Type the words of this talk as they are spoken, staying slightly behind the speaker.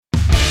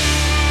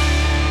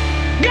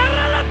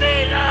¡Garra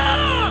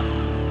Latina!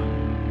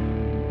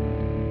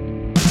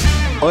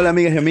 Hola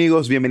amigas y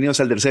amigos, bienvenidos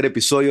al tercer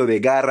episodio de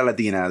Garra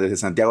Latina. Desde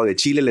Santiago de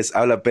Chile les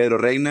habla Pedro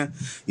Reina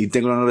y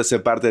tengo el honor de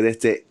ser parte de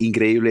este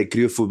increíble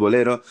crew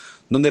futbolero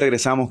donde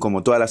regresamos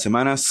como todas las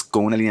semanas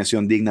con una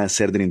alineación digna de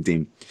ser Dream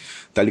Team.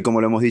 Tal y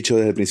como lo hemos dicho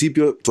desde el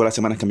principio, todas las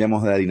semanas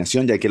cambiamos de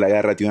alineación ya que la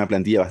Garra tiene una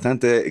plantilla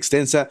bastante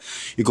extensa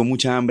y con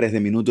mucha hambre de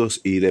minutos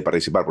y de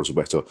participar, por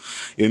supuesto.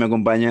 Y hoy me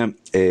acompaña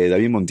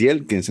David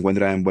Montiel, quien se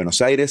encuentra en Buenos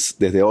Aires.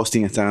 Desde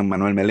Austin están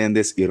Manuel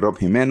Meléndez y Rob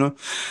Jimeno.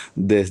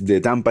 Desde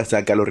Tampa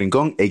está Carlos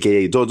Rincón,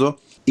 a.k.a. Toto.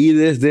 Y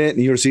desde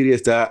New York City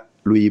está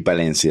Luigi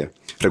Palencia.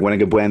 Recuerden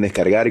que pueden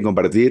descargar y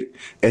compartir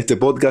este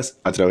podcast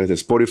a través de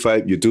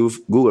Spotify,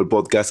 YouTube, Google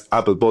Podcast,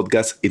 Apple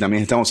Podcast y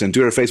también estamos en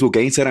Twitter, Facebook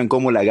e Instagram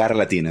como La Garra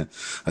Latina.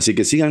 Así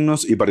que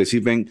síganos y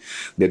participen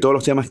de todos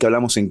los temas que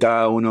hablamos en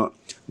cada uno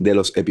de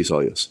los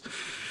episodios.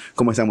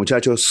 ¿Cómo están,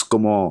 muchachos?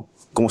 ¿Cómo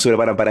se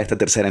preparan para esta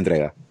tercera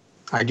entrega?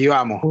 Aquí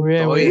vamos. Muy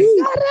bien, ¿Todo muy bien?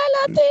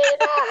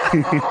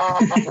 bien.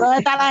 ¿Dónde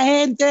está la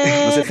gente?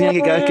 No se fijan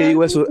que cada vez que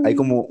digo eso hay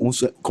como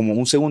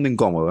un segundo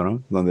incómodo,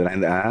 ¿no? Donde la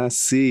gente,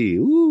 sí,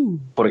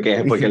 Porque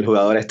el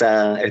jugador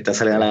está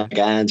saliendo a la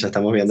cancha,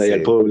 estamos viendo ahí Sí.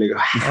 al público.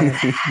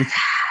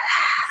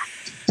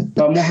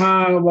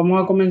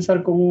 Vamos a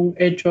comenzar con un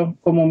hecho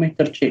como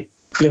Mr. Chip.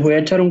 Les voy a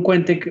echar un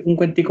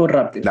cuentico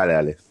rápido.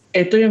 Dale.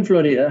 Estoy en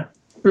Florida.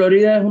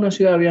 Florida es una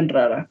ciudad bien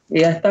rara.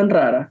 Ella es tan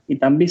rara y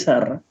tan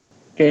bizarra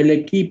que el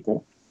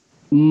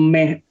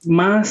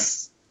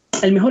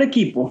mejor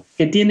equipo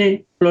que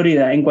tiene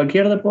Florida en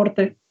cualquier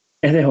deporte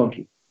es de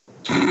hockey.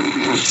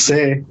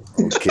 Sí.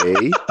 Ok.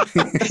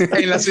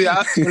 En la ciudad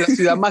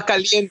más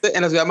caliente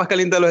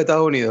de los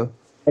Estados Unidos.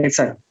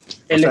 Exacto.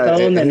 El O sea, estado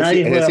donde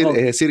nadie es juega decir, hockey.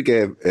 es decir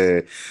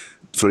que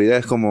Florida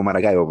es como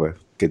Maracaibo, pues,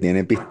 que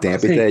tiene pista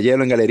Sí. de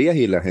hielo en galerías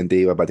y la gente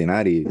iba a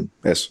patinar y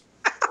eso.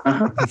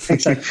 Ajá,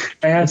 exacto.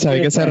 Es así Sabía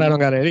de que extraño. cerraron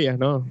galerías,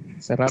 ¿no?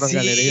 Cerraron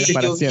galerías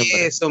para yo vi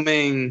siempre. eso,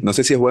 men. No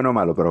sé si es bueno o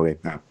malo, pero ok.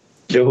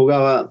 Yo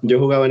jugaba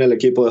en el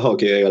equipo de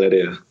hockey de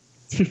Galería.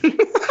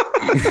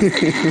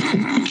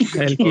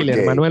 El killer,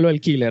 Ok. Manuelo el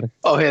killer.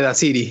 Ojeda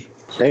City.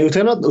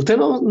 ¿Usted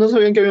no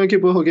sabían que había un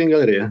equipo de hockey en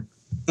Galería?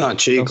 No,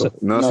 chico.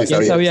 No, No, sí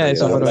 ¿quién sabía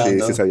eso,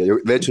 Manuel? Sí sabía.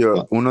 De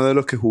hecho, uno de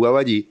los que jugaba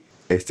allí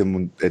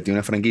tiene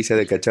una franquicia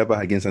de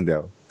cachapas aquí en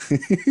Santiago.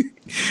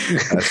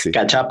 Así.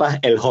 Cachapas,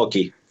 el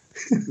hockey.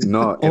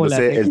 No, Hola,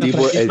 entonces el tengo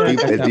tipo, una el,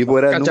 tipo, el, tipo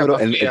era el, número,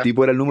 Cachapas, el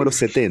tipo era el número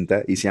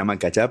 70 y se llama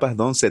Cachapas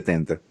Don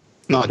 70.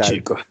 No, ¿Qué tal?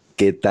 chico.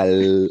 ¿Qué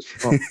tal?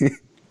 Oh.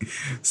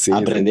 Sí,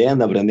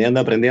 Aprendiendo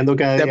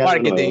cada De día.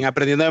 marketing, nuevo.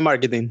 aprendiendo de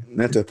marketing.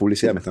 no, esto es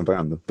publicidad, me están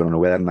pagando, pero no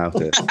voy a dar nada a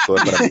ustedes. Todo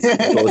es para mí.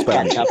 Todo es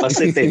para mí. Cachapas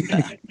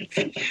 70.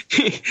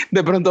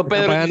 De pronto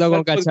Pedro pagando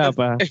con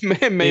cachapa.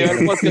 en medio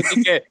del podcast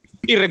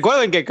y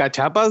recuerden que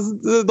Cachapas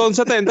Don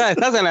 70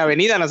 estás en la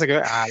avenida, no sé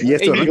qué. Ay, Y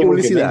esto no es como que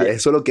publicidad, me-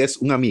 es solo que es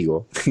un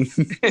amigo.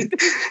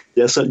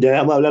 Ya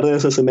vamos a hablar de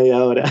eso hace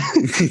media hora.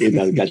 Y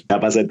tal,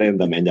 Cachapas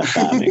 70, men, ya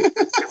está, men.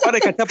 Ahora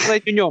Cachapas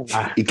de Ñuñón.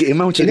 ¿Y qué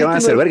más muchachos que van a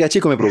hacer? Verga,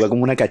 chico, me provoca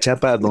como una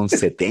cachapa Don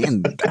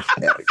 70.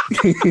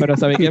 Pero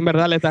sabía que en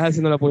verdad le estás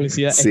haciendo la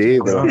publicidad. Sí,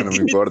 pero no me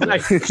importa.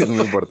 No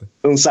me importa.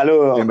 Un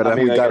saludo. En verdad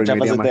es muy amigo de caro y no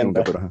Cachapas iría más 70.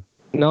 nunca, pero ajá.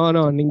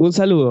 No, ningún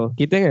saludo.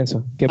 Quiten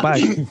eso. Que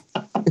paguen.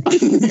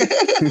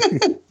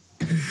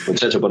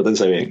 Muchachos,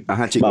 pórtense bien.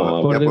 Ajá, chicos, Vamos,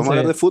 ¿ya podemos Pórtense.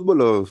 hablar de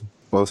fútbol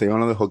o seguimos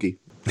hablando de hockey?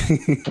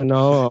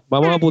 No,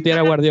 vamos a putear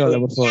a Guardiola,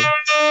 por favor.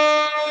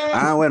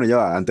 Ah, bueno, ya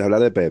va. Antes de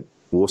hablar de Pep,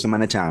 hubo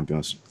semana de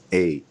Champions.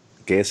 Ey,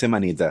 qué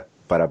semanita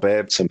para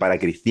Pep, para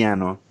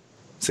Cristiano.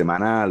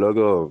 Semana,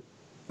 loco.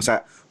 O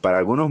sea, para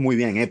algunos muy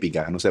bien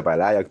épica. No sé, para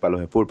el Ajax, para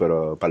los Spurs,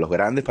 pero para los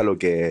grandes, para los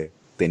que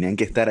tenían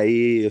que estar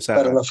ahí. O sea,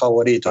 Para los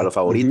favoritos. para los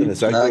favoritos,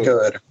 exacto. Nada que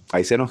ver.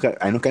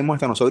 Ahí nos caímos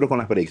hasta nosotros con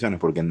las predicciones,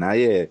 porque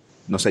nadie,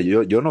 no sé,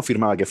 yo no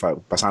firmaba que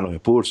pasaban los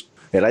Spurs.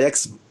 El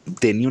Ajax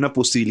tenía una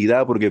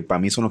posibilidad porque para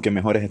mí son los que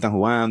mejores están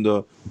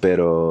jugando,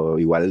 pero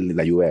igual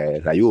la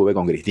Juve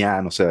con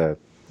Cristiano, o sea,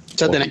 O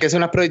sea, tenés que hacer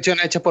unas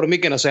predicciones hechas por mí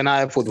que no sé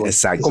nada de fútbol.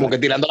 Exacto. Como que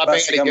tirando la pega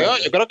y que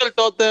Básicamente. yo creo que el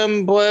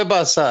Tottenham puede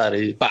pasar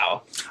y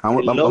pavo.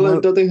 vamos, El logo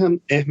del Tottenham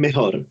es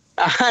mejor.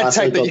 Ajá,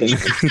 Pasa el exacto. Tottenham.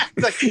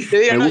 Yo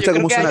diría, me no, gusta yo creo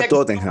cómo que suena Ajax-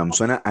 Tottenham,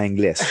 suena a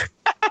inglés.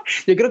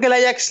 Yo creo que el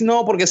Ajax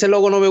no, porque ese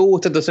logo no me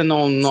gusta, entonces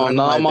no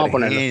Suena vamos a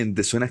ponerlo.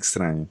 detergente, suena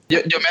extraño. Yo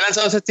me he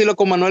lanzado ese estilo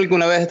con Manuel, que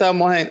una vez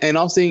estábamos en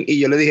Austin y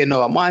yo le dije, no,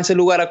 vamos a ese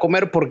lugar a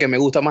comer porque me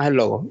gusta más el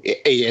logo.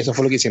 Y eso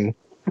fue lo que hicimos.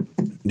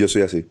 Yo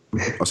soy así.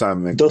 O sea,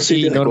 Dos Y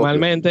sitios.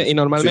 normalmente, Soy un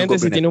si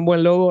copinero. tiene un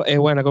buen logo, es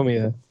buena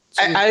comida.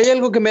 Hay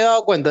algo que me he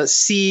dado cuenta.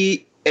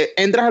 Si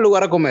entras al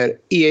lugar a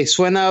comer y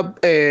suena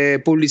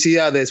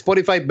publicidad de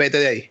Spotify, vete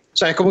de ahí. O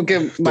sea, es como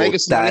que, marico,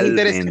 si no les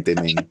interesa, Totalmente,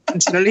 men.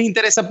 si no les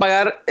interesa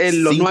pagar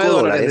los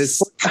 $5 $9 de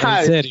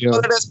 ¿En serio?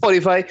 $5 de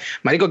Spotify,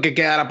 marico, que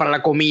quedará para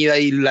la comida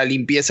y la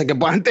limpieza que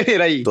puedan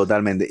tener ahí.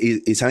 Totalmente.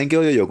 Y ¿saben qué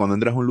odio yo? Cuando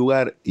entras a un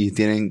lugar y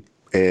tienen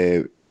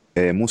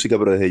música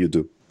pero desde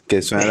YouTube.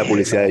 Que suena la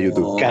publicidad de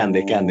YouTube.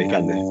 Cande.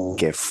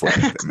 Qué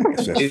fuerte, man.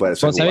 Eso es fuerte.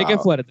 eso Vos es sabés que es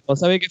guau. fuerte. Vos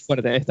sabés que es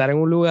fuerte estar en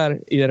un lugar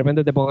y de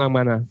repente te pongan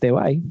Maná. Te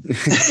va ahí.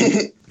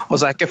 O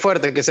sea, es que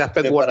fuerte que seas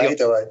Pep De Guardiola.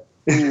 paradito,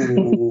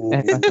 bye.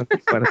 Es bastante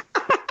fuerte.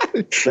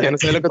 Ya no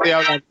sé de lo que estoy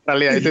hablando, en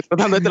realidad. Estoy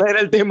tratando de traer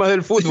el tema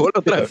del fútbol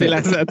otra Te vez.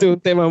 lanzaste un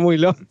tema muy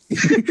loco.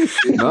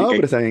 No,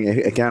 pero está bien.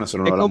 Es que a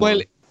nosotros Es no como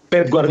hablamos. el...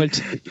 Pep como el-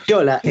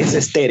 Guardiola es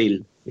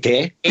estéril.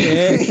 ¿Qué?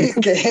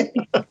 ¿Qué?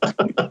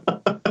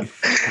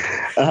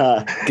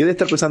 Ajá. ¿Qué debe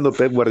estar pensando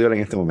Pep Guardiola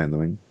en este momento,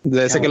 man?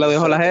 De ese que lo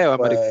dejó la jeva,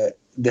 marico.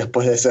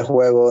 Después de ese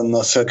juego,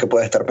 no sé qué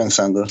puede estar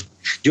pensando.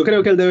 Yo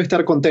creo que él debe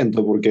estar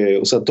contento porque,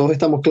 o sea, todos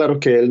estamos claros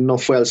que él no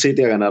fue al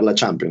City a ganar la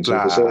Champions.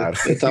 Claro.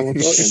 Entonces, estamos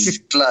todos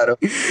bien. Claro.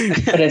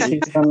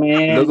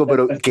 Precisamente. Loco,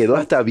 pero quedó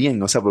hasta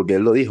bien, o sea, porque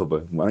él lo dijo,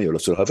 pues, bueno, yo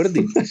se los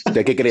advertí.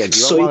 ¿Usted qué creía? ¿Que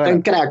íbamos Soy a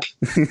tan ganar?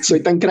 soy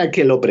tan crack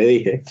que lo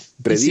predije.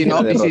 Predije Si,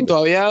 no, la y si derrota.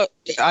 todavía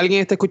alguien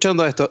está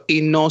escuchando esto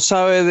y no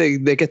sabe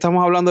de qué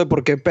estamos hablando, de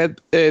por qué Pep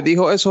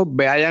dijo eso,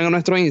 vayan a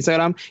nuestro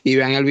Instagram y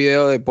vean el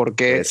video de por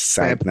qué Pep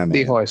Exactamente.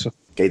 dijo eso.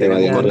 Que ahí Te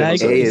tenemos- van a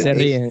like Ey, y se ey,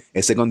 ríen.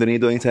 ese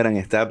contenido de Instagram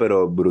está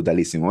pero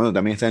brutalísimo. Bueno,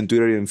 también está en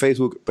Twitter y en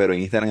Facebook, pero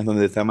en Instagram es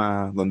donde está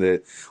más,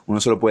 donde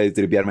uno se lo puede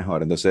tripear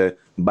mejor. Entonces,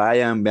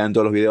 vayan, vean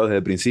todos los videos desde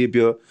el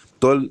principio.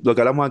 Todo lo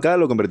que hablamos acá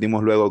lo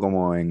convertimos luego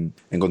como en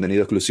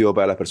contenido exclusivo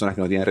para las personas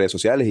que no tienen redes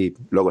sociales y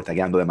luego está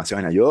quedando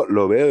demasiado genial. Yo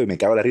lo veo y me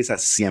cago en la risa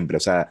siempre.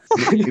 O sea,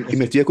 y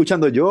me estoy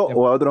escuchando yo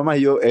o a otro más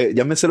y yo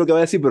ya me sé lo que va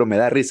a decir, pero me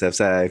da risa. O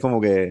sea, es como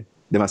que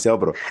demasiado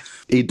pro.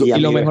 Y tú, Y a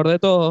Y lo mí- mejor de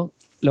todo,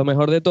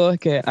 es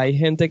que hay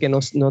gente que no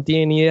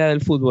tiene ni idea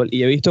del fútbol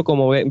y he visto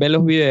cómo ven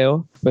los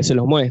videos, pues se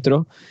los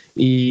muestro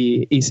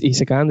y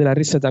se cagan de la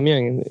risa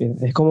también.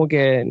 Es como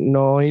que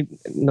no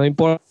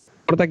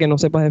importa que no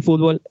sepas de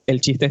fútbol,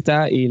 el chiste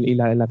está y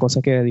la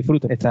cosa que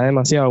disfrutes. Está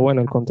demasiado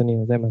bueno el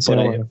contenido,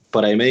 demasiado bueno.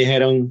 Por ahí me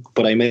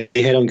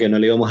dijeron que no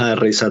le íbamos a dar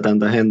risa a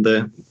tanta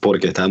gente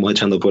porque estábamos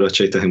echando puros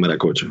chistes de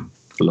maracucho.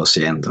 Lo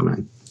siento,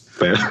 man.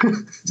 Pero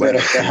Pero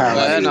es que, ajá,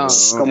 Bueno,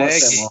 ¿cómo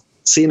X. hacemos?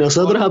 si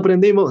nosotros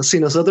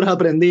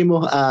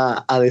aprendimos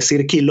a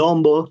decir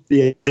quilombo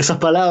y esas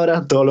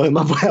palabras, todos los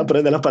demás pueden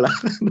aprender las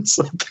palabras de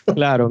nosotros.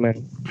 Claro, man.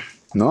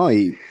 no,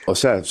 y, o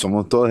sea,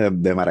 somos todos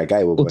de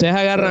Maracaibo. pues. Ustedes O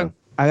sea,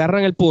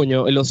 agarran el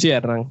puño y lo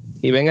cierran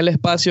y ven el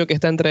espacio que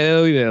está entre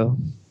dedo y dedo,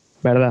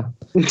 ¿verdad?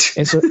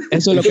 Eso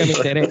es lo que me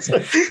interesa.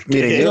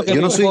 Miren, Es lo que me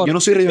importa. yo no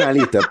soy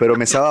regionalista, pero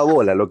me sabe a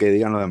bola lo que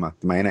digan los demás.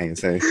 Imagináis. O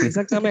sea,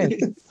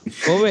 Exactamente.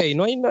 O ve, y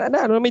no hay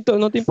nada,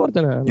 no te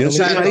importa nada. yo no soy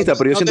sea, regionalista,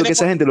 pero yo no siento que tenemos-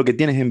 esa gente lo que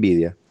tiene es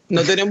envidia.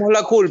 No tenemos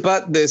la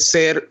culpa de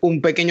ser un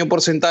pequeño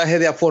porcentaje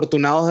de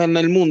afortunados en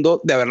el mundo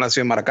de haber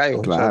nacido en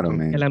Maracaibo. Claro, O sea,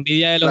 man. Que la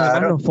envidia de los Claro.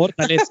 demás nos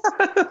fortalece.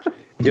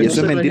 Y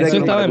eso es mentira eso que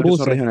los estaba en maracuchos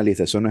son buzo.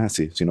 regionalistas. Eso no es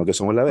así, sino que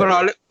somos la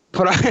verga.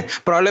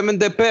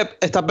 probablemente Pep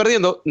está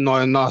perdiendo,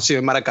 no nació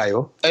en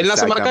Maracaibo. Él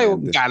nace en Maracaibo,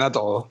 Exactamente. gana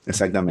todo.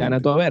 Exactamente. Gana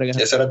toda verga.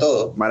 Eso era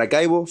todo.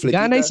 Maracaibo,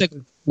 Flequita,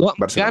 Barcelona.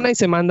 Gana y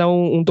se manda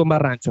un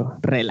tumbarrancho.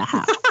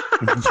 Relajado.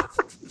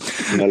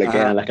 No le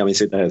quedan las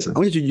camisetas esas.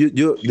 Oye,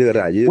 yo, de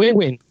verdad,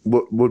 Win-win.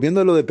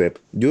 volviendo a lo de Pep,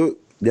 yo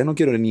ya no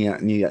quiero ni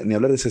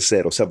hablar de ese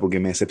cero, o sea, porque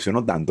me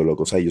decepcionó tanto,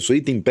 loco. O sea, yo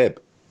soy Team Pep,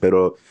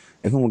 pero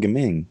es como que,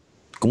 men,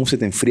 ¿cómo se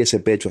te enfría ese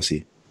pecho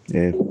así?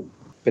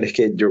 Pero es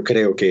que yo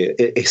creo que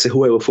ese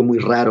juego fue muy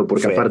raro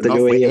porque aparte yo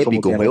fue veía épico,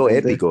 como que un juego de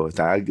repente- épico.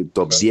 Está el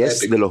top Fue 10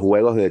 épico. de los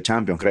juegos de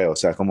Champions, creo. O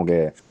sea, es como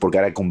que, porque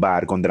era con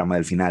VAR, con drama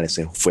del final,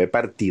 ese fue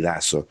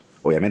partidazo.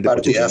 Obviamente,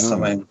 Partidazo,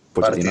 man.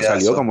 Pochettino Partidazo.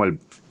 salió como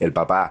el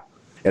papá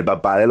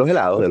de los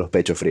helados, de los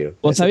pechos fríos.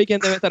 ¿Vos sabés quién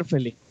debe estar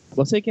feliz?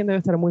 ¿Vos sabés quién debe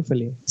estar muy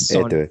feliz?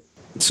 Son.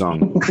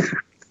 Son.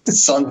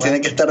 Son,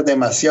 tiene que estar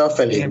demasiado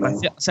feliz, man.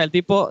 O sea, el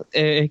tipo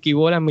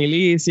esquivó la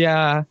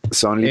milicia.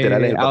 Son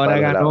literales el papá Ahora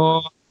de los helados.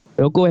 ganó.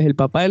 Loco, es el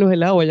papá de los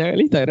helados allá en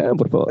el Instagram,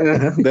 por favor.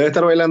 Debe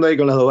estar bailando ahí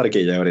con las dos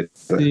barquillas ahorita.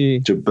 Sí.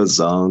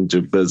 Chupazón,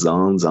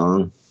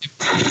 chupazón.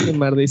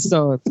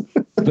 Mardizón.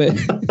 Pe-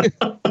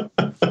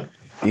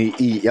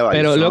 Y ya va.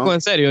 Pero Son- loco, en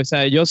serio, o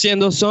sea, yo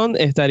siendo Son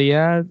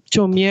estaría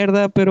hecho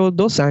mierda, pero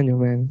 2 años,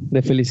 man,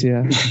 de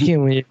felicidad.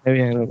 ¿Quién me lleve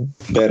bien, loco?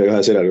 Pero ibas a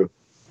decir algo.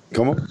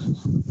 ¿Cómo?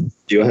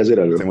 Ibas a decir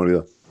algo. Se me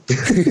olvidó.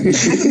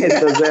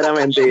 Entonces era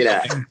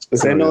mentira.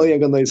 Ustedes no odian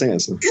cuando dicen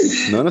eso.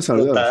 No se me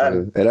olvidó.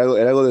 Total. Era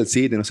algo del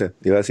City, no sé.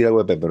 Iba a decir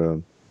algo de Pep,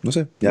 pero no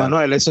sé. Ya.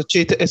 Manuel, esos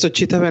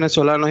chistes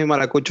venezolanos y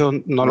maracuchos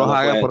no los los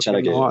hagas puedes porque echar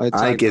aquí. no,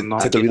 exacto, Ay, que no,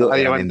 se te aquí olvidó.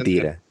 nadie Era va a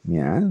entender. mentira.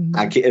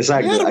 Ya. Aquí,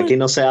 exacto. Aquí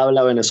no se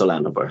habla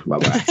venezolano, pues.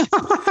 Vamos.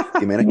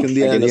 Y menos que un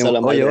día Aquí no se digamos,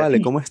 habla oye, mal.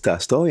 vale, ¿cómo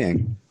estás? ¿Todo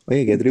bien? Oye,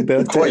 Oye.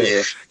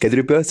 qué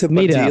tripeo este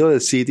Mira. partido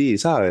del City,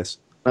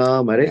 ¿sabes?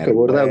 No, marico, El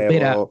burda, huevo.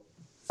 Mira.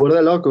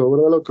 burda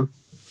loco.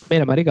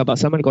 Mira, marica,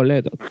 pasame el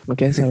coleto. No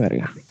quieres esa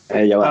verga.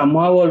 Ya va.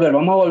 Vamos a volver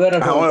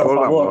al juego,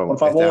 por favor, por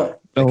favor.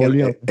 Lo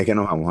volvió. Es que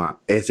nos vamos a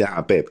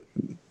Pep.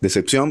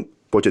 Decepción,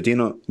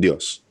 Pochettino,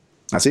 Dios.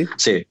 ¿Así?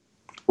 Sí.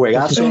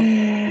 Juegazo,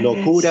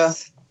 locura,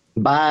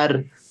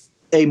 bar.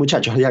 Ey,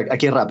 muchachos, ya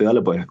aquí rápido,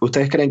 dale pues.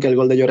 ¿Ustedes creen que el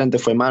gol de Llorente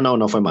fue mano o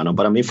no fue mano?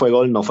 Para mí fue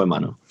gol, no fue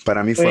mano.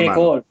 Para mí fue Fue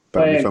mano. gol,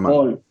 Para mí fue fue mano.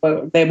 gol.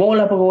 Fue de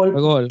bola por gol.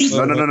 Fue gol.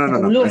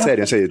 No. En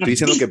serio. Estoy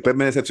diciendo que Pep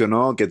me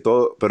decepcionó, que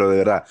todo, pero de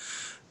verdad.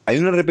 Hay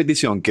una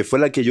repetición que fue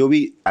la que yo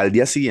vi al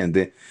día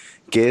siguiente,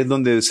 que es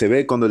donde se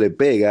ve cuando le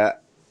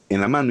pega en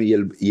la mano y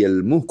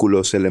el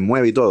músculo se le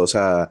mueve y todo. O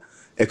sea,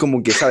 es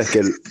como que, ¿sabes? Que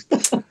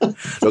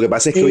Lo que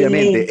pasa es que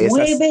obviamente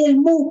mueve el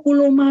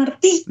músculo,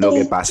 Martito. Lo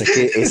que pasa es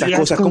que esas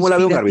cosas, ¿cómo la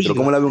ve un árbitro?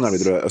 ¿Cómo la ve un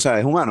árbitro? O sea,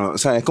 es humano. O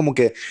sea, es como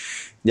que,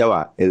 ya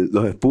va,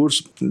 los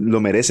Spurs lo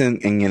merecen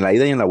en la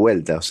ida y en la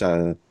vuelta. O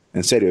sea,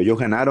 en serio, ellos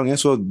ganaron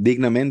eso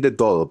dignamente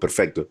todo,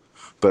 perfecto.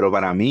 Pero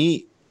para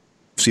mí,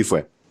 sí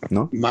fue,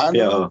 ¿no?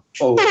 Mano.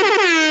 Oh.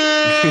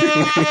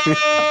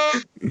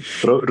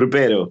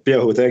 Rupero,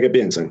 Piojo, ¿ustedes qué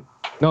piensan?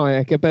 No,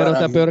 es que Pedro Para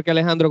está mí. peor que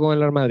Alejandro con el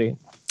Real Madrid.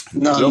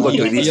 No, Loco, no, estoy Y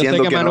yo sé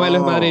diciendo que que Manuel no.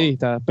 es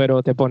madridista,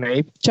 pero te pone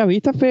ahí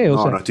chavista feo. No,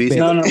 o sea, no estoy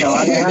diciendo. No,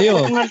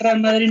 Alejandro con el Real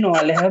Madrid no,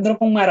 Alejandro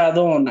con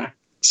Maradona.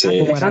 Sí.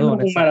 Alejandro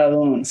con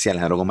Maradona. Si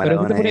Alejandro con Pero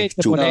Maradona es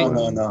te chulo.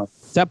 pone- no. O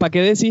sea, ¿para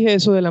qué decís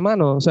eso de la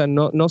mano? O sea,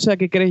 no sé a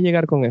qué querés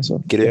llegar con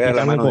eso. Quiere ver a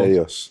la Explícame mano de vos.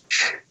 Dios.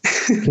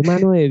 ¿Qué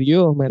mano de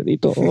Dios,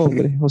 maldito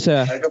hombre? O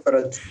sea,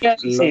 Pero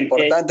lo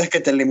importante es que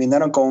te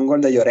eliminaron con un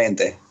gol de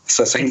Llorente.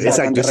 Eso es importante.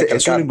 Exacto, eso es lo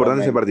recalcarlo, importante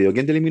de ese man. partido.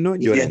 ¿Quién te eliminó? Y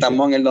Llorente.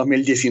 estamos en el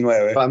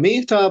 2019. Para mí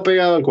estaba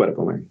pegado al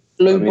cuerpo, man.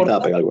 Lo Para mí estaba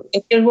importante pegado al cuerpo.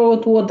 es que el juego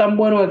estuvo tan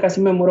bueno que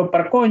casi me muero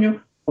para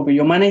coño, porque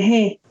yo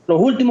manejé los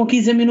últimos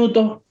 15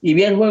 minutos y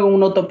vi el juego en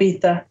una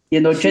autopista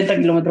yendo 80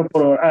 kilómetros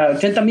por hora,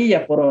 80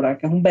 millas por hora,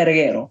 que es un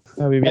verguero.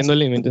 está viviendo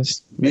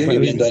límites.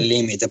 Viviendo el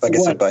límite, para que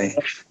Bueno. sepáis.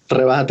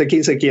 Rebajaste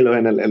 15 kilos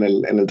en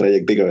el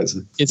trayectico ese.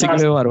 Y el ciclo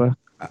de barba.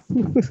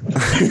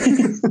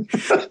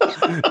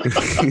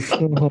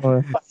 No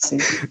jodas. Sí.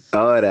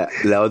 Ahora,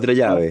 la otra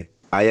llave,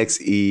 Ajax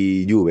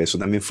y Juve, eso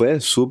también fue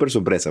súper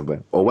sorpresa, pues.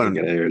 O bueno,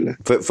 Increíble.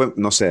 fue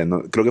no sé,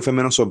 creo que fue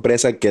menos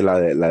sorpresa que la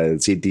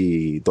del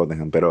City y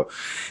Tottenham, pero,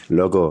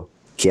 loco,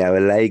 que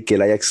habláis que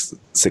el Ajax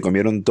se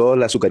comieron toda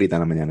la azucarita en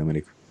la mañana,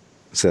 marico.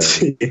 O sea,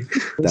 Sí,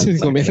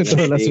 comienza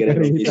toda la Tigre,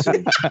 azucarita.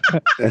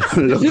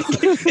 loco,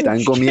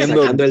 están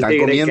comiendo Sacando el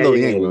tigre bien, que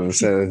hay. güey. O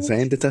sea, esa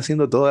gente está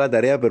haciendo toda la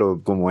tarea, pero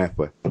como es,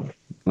 pues.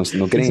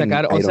 No creen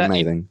sacar, en o Iron sea,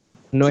 Maiden.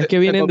 No es que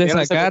vienen de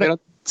sacar.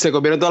 Se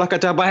comieron todas las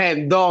cachapas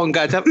en Don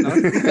Cachap, ¿no?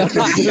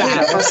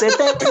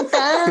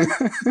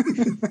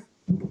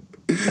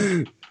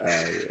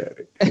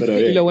 Pero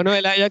Y bien. lo bueno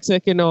del Ajax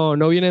es que no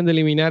vienen de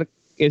eliminar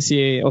que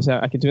si, o sea,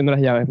 aquí estoy viendo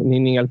las llaves,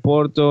 ni al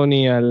Porto,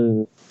 ni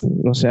al,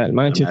 no sé, al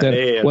Manchester,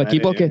 Madrid, o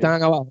equipos Madrid. que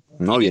estaban abajo.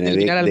 No, viene de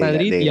eliminar al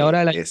Madrid y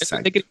ahora la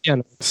exacto. de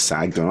Cristiano.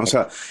 Exacto, ¿no? O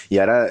sea, y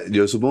ahora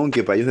yo supongo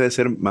que para ellos debe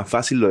ser más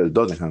fácil lo del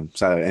Tottenham. O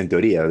sea, en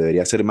teoría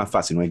debería ser más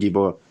fácil. Un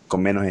equipo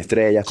con menos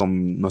estrellas,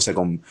 no sé,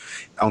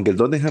 aunque el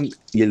Tottenham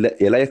y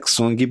el Ajax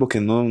son equipos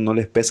que no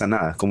les pesa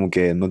nada. Como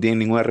que no tienen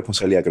ninguna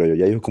responsabilidad, creo yo.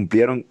 Ya ellos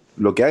cumplieron.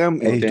 Lo que hagan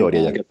No es tiene historia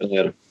nada ya. que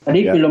perder.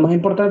 Marico, Ya. y lo más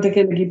importante es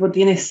que el equipo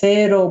tiene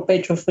cero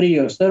pecho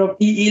frío, cero.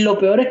 Y lo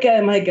peor es que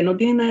además de que no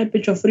tienen nada de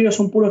pecho frío,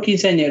 son puros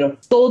quinceañeros.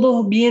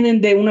 Todos vienen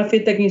de una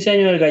fiesta de 15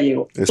 años del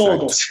gallego.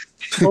 Exacto.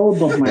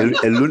 Todos, man.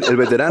 El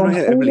veterano Son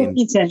es puros Blin.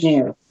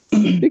 quinceañeros.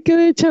 Es que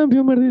de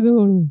Champions, maldito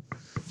gordo.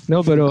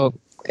 No, pero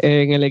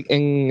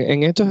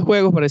en estos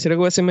juegos pareciera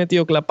que hubiese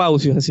metido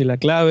Clapausius, así la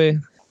clave.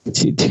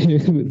 Sí,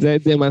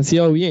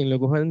 demasiado bien, lo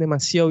cogen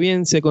demasiado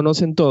bien, se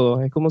conocen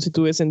todos. Es como si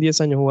tuviesen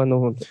 10 años jugando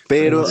juntos.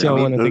 Pero Demasiado a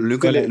mí, bueno,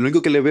 lo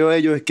único que le veo a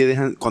ellos es que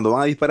cuando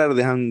van a disparar,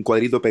 dejan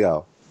cuadrito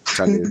pegado. O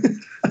sea,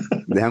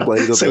 dejan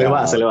cuadrito Se le pegado.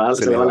 va, se le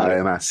va larga.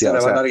 Además, sí, Se le o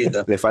va sea,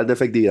 larguita. le falta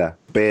efectividad.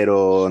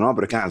 Pero no,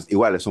 pero es que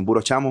igual, son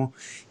puros chamos.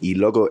 Y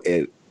loco,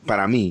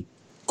 para mí,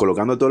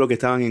 colocando todo lo que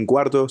estaban en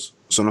cuartos,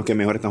 son los que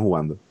mejor están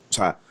jugando. O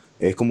sea,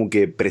 es como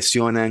que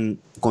presionan,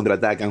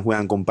 contraatacan,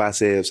 juegan con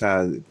pase, o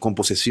sea, con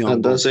posesión.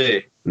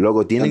 Entonces,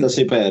 Loco, tienen. tanto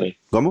así, Pedro.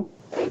 ¿Cómo?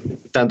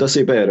 Tanto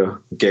así,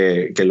 Pedro,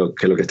 que lo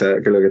que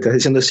estás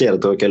diciendo es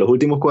cierto, que los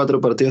últimos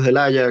 4 partidos del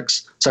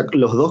Ajax, o sea,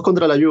 los 2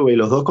 contra la Juve y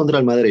los 2 contra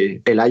el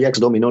Madrid, el Ajax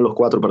dominó los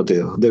 4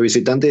 partidos, de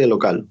visitante y de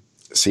local.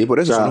 Sí, por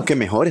eso O sea, son los que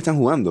mejor están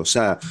jugando. O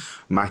sea,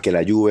 más que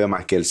la Juve,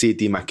 más que el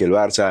City, más que el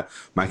Barça,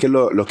 más que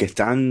los que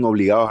están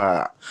obligados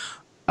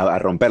a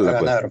romperla. A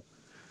Pues. ganar.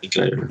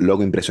 Increíble.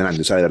 Loco,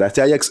 impresionante. O sea, de verdad,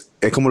 este Ajax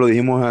es como lo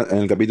dijimos en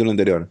el capítulo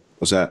anterior.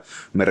 O sea,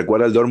 me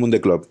recuerda al Dortmund de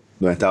Klopp,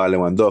 donde estaba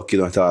Lewandowski,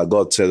 donde estaba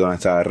Götze, donde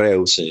estaba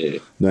Reus, Sí.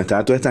 donde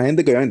estaba toda esta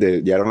gente que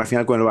obviamente llegaron a la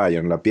final con el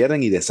Bayern, la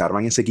pierden y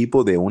desarman ese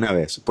equipo de una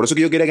vez. Por eso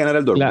que yo quería ganar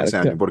el Dortmund Claro, ese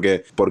claro. año,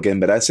 porque en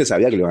verdad se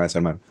sabía que lo iban a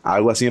desarmar.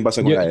 Algo así me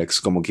pasa con Yo- Ajax,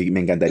 como que me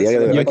encantaría de Yo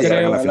verdad que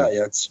llegaran a la creo final.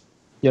 al Ajax.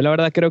 Yo la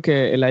verdad creo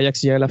que el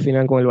Ajax llega a la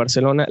final con el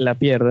Barcelona, la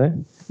pierde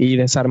y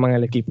desarman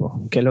el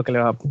equipo, que es lo que, que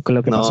es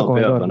lo que pasó No, con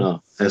el pero Dortmund.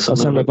 no. Eso O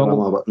sea, no, me es lo que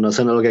pongo- vamos a- no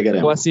sé, no es lo que O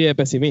queremos. así de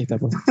pesimista,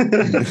 pues.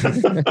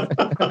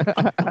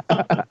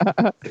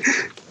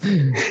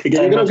 Y que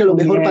yo creo que lo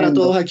mejor para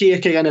todos aquí es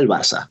que gane el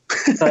Barça.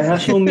 Estás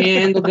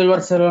asumiendo que el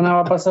Barcelona va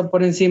a pasar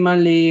por encima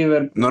al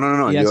Liverpool.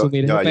 No. Y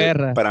asumir esa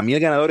perra. Para mí el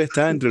ganador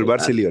está entre el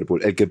Barça y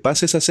Liverpool. El que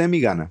pase esa semi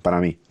gana, para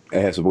mí.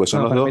 Es eso, porque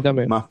son No, los para mí dos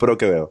también. más pro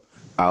que veo.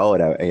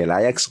 Ahora, el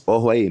Ajax,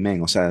 ojo ahí,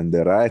 men. O sea, de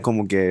verdad es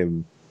como que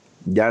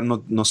ya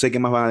no sé qué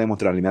más van a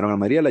demostrar. Eliminaron al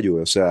Madrid y a la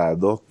Juve. O sea,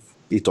 dos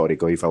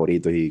históricos y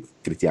favoritos y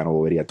Cristiano,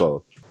 bobería,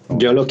 todo.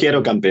 Yo lo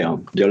quiero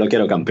campeón. Yo lo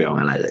quiero campeón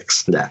al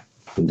Ajax. Ya.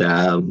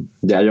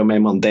 Ya yo me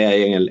monté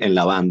ahí en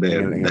la van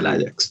del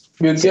Ajax.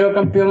 Yo quiero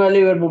campeón a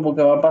Liverpool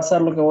porque va a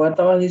pasar lo que vos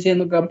estabas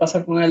diciendo que va a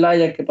pasar con el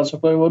Ajax, que pasó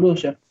con el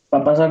Borussia. Va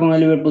a pasar con el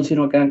Liverpool si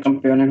no quedan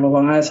campeones. Los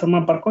van a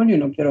desarmar para coño y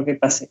no quiero que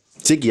pase.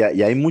 Sí, que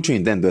ya hay mucho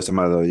intento de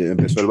desarmarlo.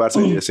 Empezó el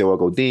Barça y se llevó a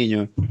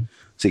Coutinho.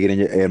 Si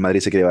quieren, el Madrid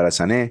se quiere llevar a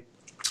Sané.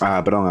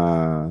 Perdón,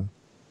 a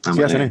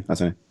Sané.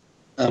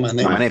 A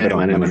Mané.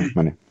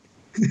 Mané.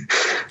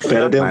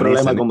 Pero tiene un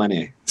problema Sané. con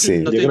Mané.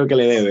 Sí. Yo creo que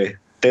le debe.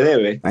 Te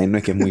debe. Ay, no,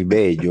 es que es muy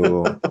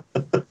bello.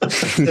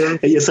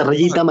 Y esa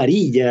rayita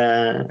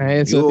amarilla.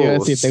 Eso te iba a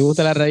decir, Dios. ¿te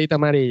gusta la rayita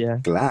amarilla?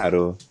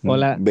 Claro. O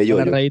la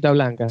bello. rayita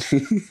blanca.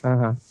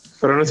 Ajá.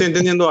 Pero no estoy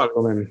entendiendo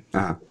algo, man.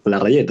 Ajá. La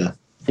rayeta.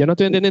 Yo no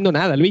estoy entendiendo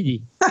nada,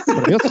 Luigi.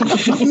 Por Dios.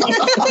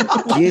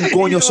 ¿Quién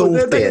coño son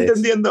Ustedes están ustedes?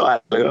 entendiendo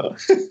algo.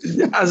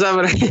 O sea,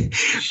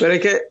 pero es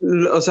que,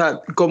 o sea,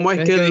 ¿cómo es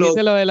Desde que que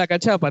dijiste lo de la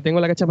cachapa, tengo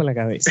la cachapa en la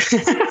cabeza.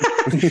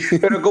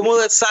 Pero cómo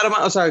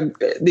desarma, o sea,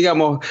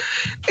 digamos,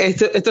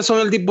 estos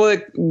son el tipo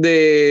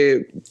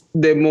de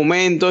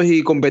momentos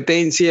y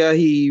competencias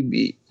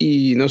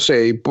y no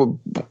sé,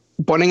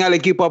 ponen al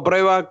equipo a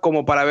prueba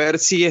como para ver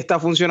si está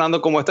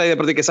funcionando como está y de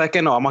pronto que sabes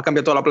que no, vamos a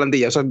cambiar toda la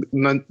plantilla. O sea,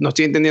 no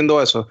estoy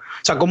entendiendo eso. O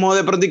sea, como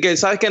de pronto que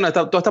sabes que no,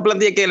 toda esta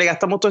plantilla que le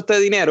gastamos todo este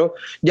dinero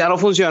ya no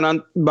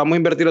funciona, vamos a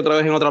invertir otra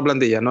vez en otra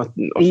plantilla. No,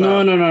 o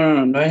sea,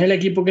 No es el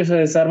equipo que se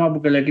desarma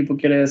porque el equipo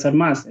quiere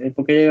desarmarse, es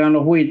porque llegan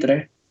los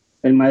buitres,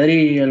 el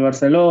Madrid, el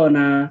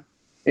Barcelona,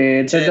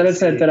 etcétera,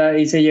 etcétera,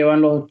 y se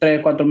llevan los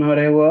 3, 4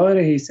 mejores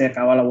jugadores y se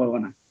acaba la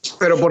huevona.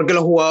 pero porque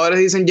los jugadores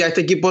dicen ya este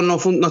equipo no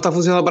está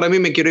funcionando para mí,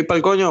 me quiero ir para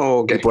el coño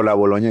o Que qué. por la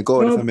Boloña de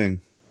Cobres No. también.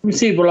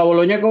 Sí, por la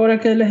Boloña Cobra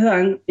que les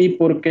dan y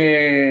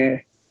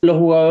porque los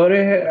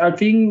jugadores, al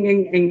fin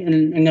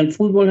en el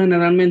fútbol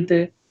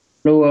generalmente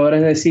los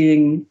jugadores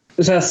deciden,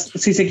 o sea,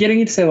 si se quieren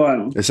ir se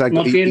van. Exacto.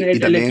 No tiene, Y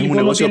también es el un equipo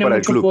no negocio tiene para el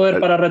mucho club. poder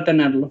para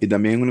retenerlo. Y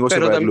también es un negocio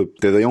Pero para el club.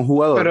 Te doy a un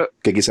jugador pero-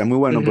 que quizás es muy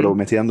bueno, Ujú. pero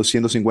me estoy dando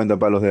 150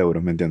 palos de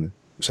euros, ¿me entiendes?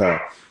 O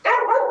sea,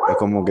 es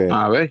como que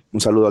A ver. un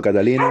saludo a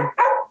Catalina.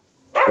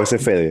 O ese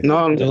es Fede.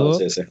 No, Todo.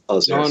 Sí.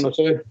 no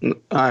sé.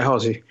 Es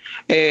Josi.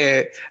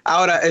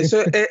 Ahora,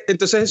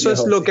 entonces eso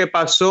es lo que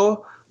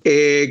pasó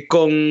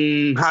con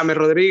James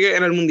Rodríguez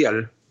en el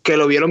Mundial. Que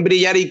lo vieron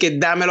brillar y que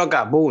dámelo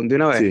acá, boom, de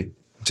una vez.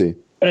 Sí.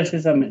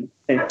 Precisamente.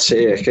 Sí. Sí,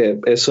 es que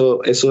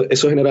eso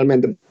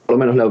generalmente, por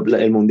lo menos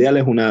el Mundial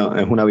es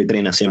una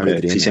vitrina siempre. Una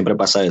vitrina. Sí, siempre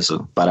pasa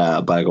eso,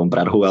 para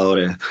comprar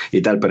jugadores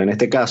y tal, pero en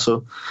este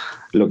caso,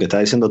 lo que está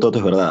diciendo Toto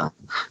es verdad. O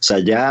sea,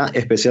 ya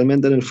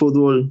especialmente en el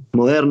fútbol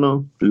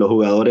moderno, los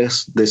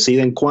jugadores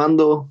deciden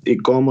cuándo y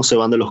cómo se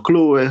van de los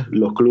clubes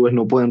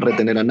no pueden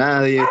retener a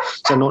nadie, o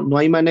sea, no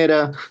hay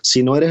manera,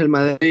 si no eres el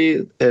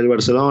Madrid, el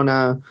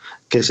Barcelona,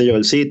 qué sé yo,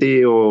 el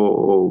City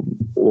o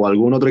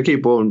algún otro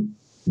equipo,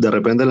 de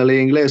repente la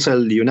liga inglesa,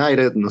 el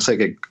United, no sé,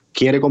 que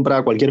quiere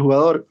comprar a cualquier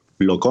jugador,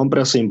 lo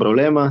compra sin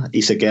problemas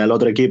y se queda el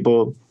otro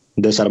equipo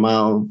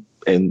desarmado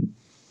en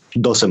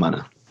 2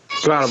 semanas.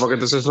 Claro, porque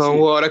entonces son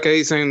jugadores que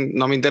dicen,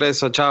 no me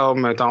interesa, chao,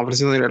 me están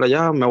ofreciendo dinero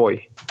allá, me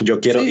voy. Yo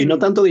quiero, y no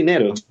tanto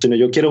dinero, sino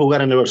yo quiero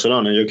jugar en el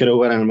Barcelona, yo quiero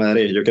jugar en el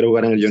Madrid, yo quiero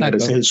jugar en el United.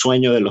 Exacto. Ese es el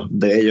sueño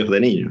de ellos, de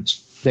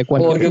niños. De O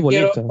cualquier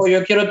futbolista.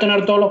 yo quiero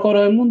tener todos los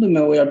cobros del mundo y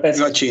me voy al PSG.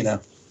 Digo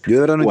China. Yo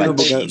de verdad no entiendo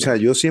Guachina. por qué. O sea,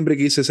 yo siempre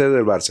quise ser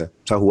del Barça. O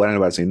sea, jugar en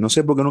el Barça. Y no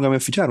sé por qué nunca me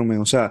ficharon, man.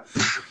 O sea,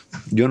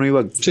 yo no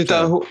iba. Sí,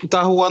 estás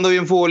jugando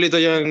bien futbolito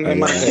ya en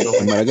Maracaibo.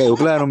 En Maracaibo,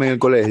 claro, en el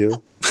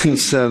colegio. O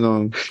sea,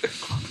 no.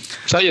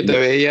 O sea, yo te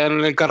veía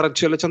en el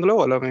Carracciolo echándole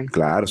bola, man.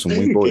 Claro, son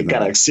muy pobres. Qué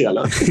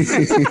caraxiala.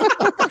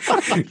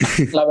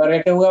 La verdad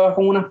es que jugabas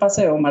con unos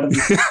paseos, Martín.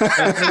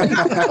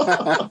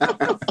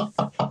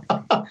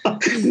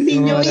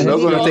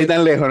 Loco, no estoy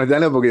tan lejos,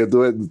 porque yo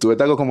tuve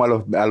tacos como a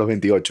los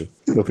 28.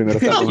 Los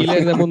primeros tacos.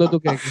 Killer del mundo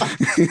tuqueque.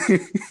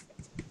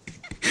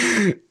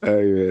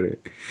 Ay, veré.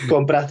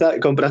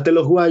 Compraste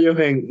los guayos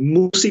en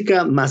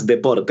música más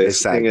deportes.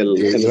 Exacto. En el,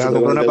 Y vas a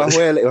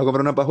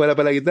comprar una pajuela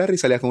para la guitarra y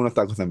salías con unos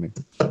tacos también.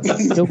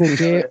 Loco,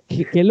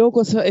 qué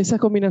loco esas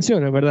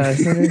combinaciones, ¿verdad?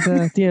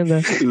 Esas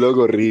tiendas.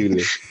 Loco,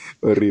 horrible.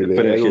 Horrible.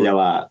 Pero es que ya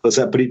va. O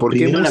sea, ¿Por qué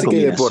primero la música y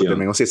deporte, combinación.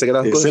 men? O sea, sé que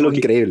las Eso cosas es lo son que-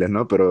 increíbles,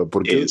 ¿no? Pero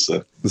 ¿por qué?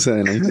 Eso. O sea,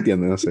 en la misma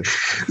tienda, no sé.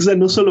 O sea,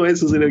 no solo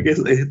eso, sino que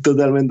es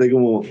totalmente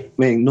como,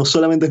 no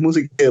solamente es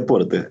música y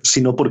deporte,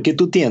 sino porque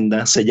tu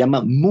tienda se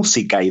llama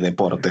música y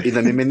deporte. Y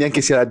también vendían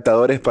que si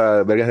adaptadores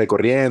para vergas de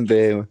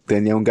corriente,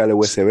 tenían un cable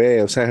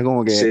USB, o sea, es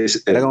como que Sí,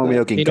 era como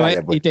medio Y,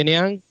 quincalla, pues. y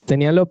tenían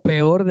lo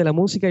peor de la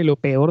música y lo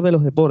peor de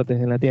los deportes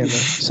en la tienda.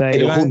 O sea,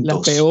 Pero iban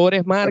juntos. las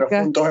peores Pero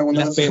marcas. juntos en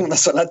las peores. una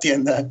sola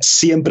tienda.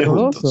 Siempre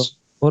Horroroso. juntos.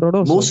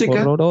 Horroroso.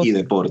 Música horroroso, y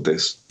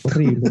deportes.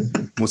 horrible.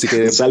 Música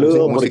y Un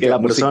saludo música- porque la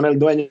música- persona, el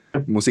dueño,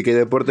 Música y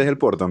deporte es el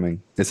Porto,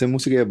 men. Ese es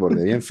música y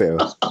deporte, bien feo.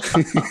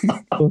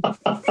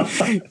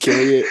 Que,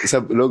 oye, o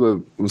sea,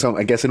 loco,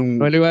 hay que hacer un.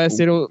 No le iba a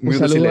decir un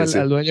minuto de saludo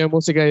silencio. al dueño de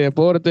música y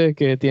deportes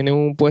que tiene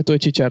un puesto de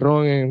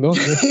chicharrón en ¿dónde?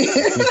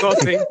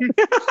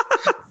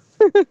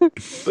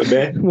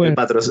 ¿ves? Bueno.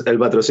 El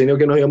patrocinio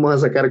que nos íbamos a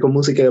sacar con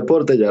música y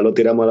deporte ya lo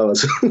tiramos a la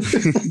basura.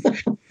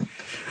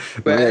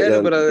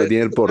 Ya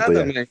tiene el Porto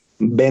ya.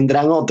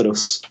 Vendrán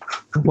otros.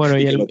 Bueno,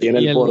 y lo tiene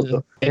el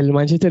Porto. el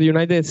Manchester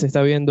United se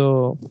está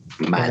viendo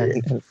Mal.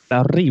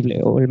 está horrible.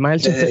 O el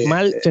Manchester.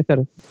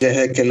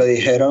 Desde que lo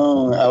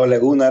dijeron a Ole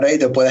Gunnar, ahí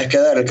te puedes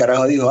quedar, el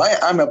carajo dijo,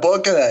 me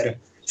puedo quedar.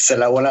 Se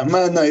lavó las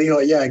manos y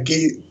dijo, ya,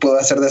 aquí puedo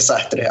hacer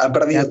desastre. Ha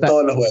perdido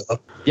todos los juegos.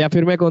 Ya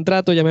firmé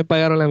contrato, ya me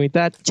pagaron la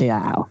mitad.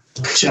 Chao.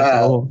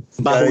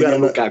 Va a jugar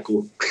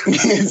Lukaku.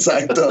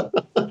 Exacto.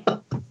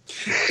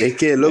 Es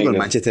que, loco, el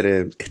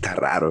Manchester está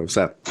raro. O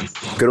sea,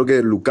 creo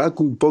que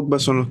Lukaku y Pogba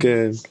son los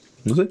que,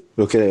 no sé,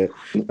 los que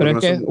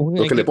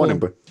le ponen,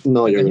 pues.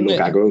 No, yo Es un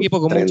Lukaku.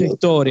 equipo con mucha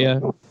historia.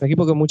 Un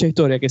equipo con mucha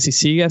historia. Que si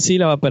sigue así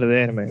la va a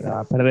perder, la va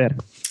a perder.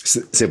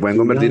 Se pueden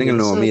convertir en el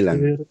nuevo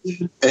Milan.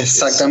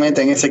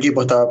 Exactamente, en ese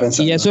equipo estaba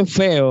pensando. Y eso es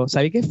feo.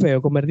 ¿Sabéis qué es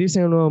feo? Convertirse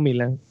en el nuevo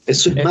Milan.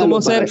 Eso es malo como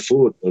para ser- el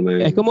fútbol,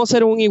 man. Es como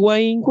ser un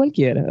Higuaín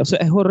cualquiera. O sea,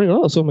 es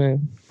horroroso,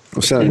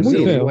 O sea, Es muy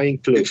sí. feo.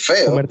 Es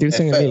feo. Convertirse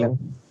es en el feo.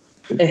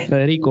 Milan.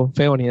 Federico,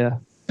 feo unidad.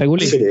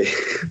 Peguli, Sí.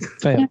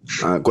 feo.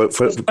 ¿Cuál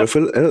fue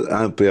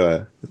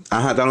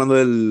Ajá, está hablando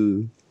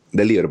del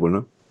Liverpool,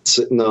 ¿no?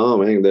 Sí, no,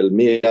 man, del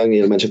Milan y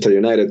el Manchester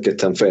United que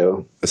están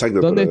feos. Exacto.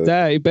 ¿Dónde pero-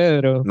 está ahí,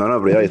 Pedro? No,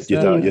 pero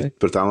pero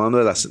estábamos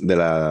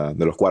hablando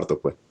de los cuartos,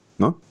 pues,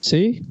 ¿no?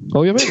 Sí,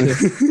 obviamente.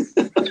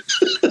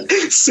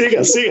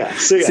 Siga. Siga.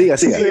 Sí, Bueno,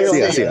 sí,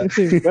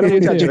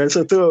 muchachos, sí.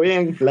 eso estuvo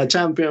bien. La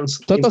Champions.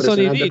 Toto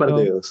Impresionantes sonidito.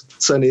 partidos.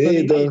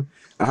 Sonidito.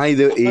 Ajá,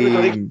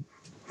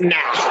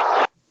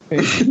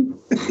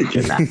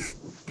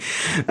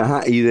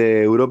 Ajá, y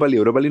de Europa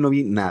League no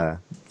vi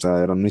nada. O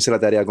sea, no hice la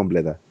tarea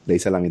completa. Le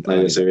hice la mitad.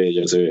 No, yo sí vi.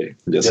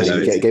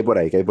 ¿Qué hay por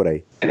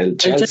ahí? El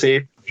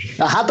Chelsea.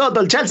 Ajá, Toto,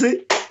 el Chelsea.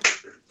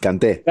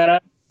 Canté.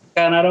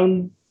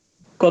 Ganaron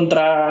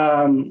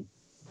contra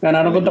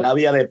La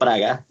vía de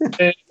Praga.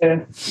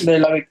 de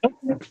la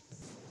victoria.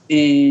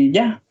 Y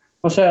ya.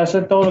 O sea, eso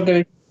es todo lo que vi,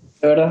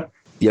 de verdad.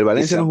 ¿Y el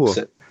Valencia no jugó?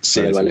 Sí,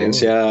 el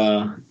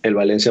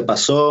Valencia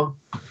pasó,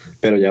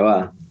 pero ya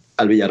va.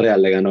 Al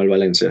Villarreal le ganó el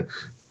Valencia.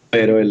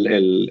 Pero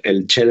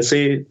el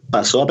Chelsea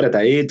pasó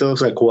apretadito, o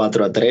sea,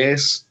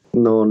 4-3.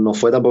 No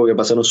fue tampoco que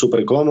pasaron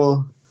súper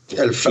cómodos.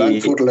 El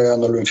Frankfurt le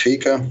ganó al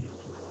Benfica.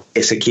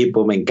 Ese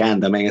equipo me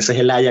encanta, man. Ese es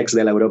el Ajax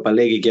de la Europa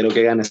League y quiero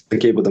que gane ese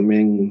equipo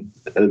también.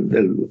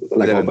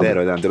 La Copa. El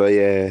delantero ahí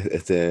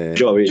es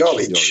Jovic.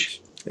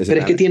 Ese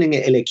Pero es que tienen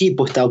el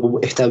equipo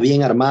está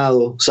bien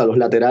armado, o sea, los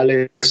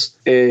laterales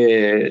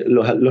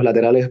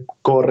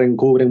corren,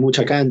 cubren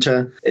mucha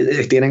cancha,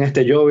 tienen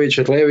Jovic,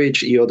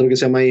 Rebic y otro que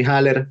se llama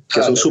Haller,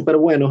 que son súper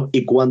buenos,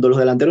 y cuando los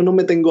delanteros no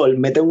meten gol,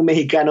 meten un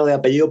mexicano de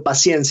apellido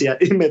Paciencia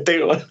y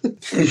mete gol.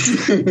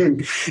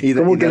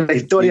 Como que la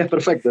historia es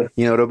perfecta.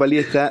 Y en Europa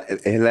League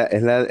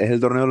es el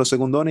torneo de los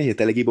segundones y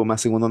está el equipo más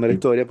segundón de la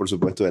historia, por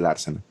supuesto, del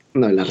Arsenal.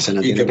 No, el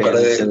Arsenal Y tiene que que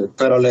ganarse.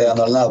 pero le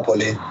ganó al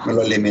Napoli. Me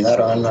lo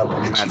eliminaron al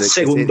Napoli.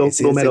 Segundo, Ese es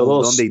el número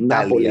segundón 2, de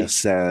Italia, Napoli. o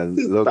sea,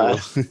 loco.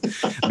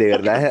 De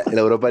verdad,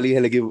 la Europa League es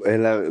el equipo, es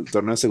el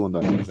torneo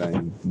segundo, ¿no? O sea,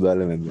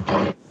 indudablemente.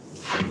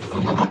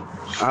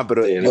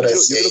 Pero Sí, yo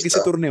creo que ese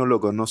torneo,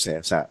 loco, no sé,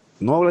 o sea,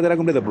 no voy a hablar de la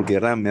completa porque de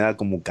verdad me da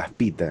como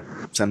caspita.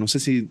 O sea, no sé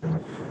si,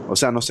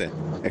 no sé,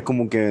 es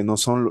como que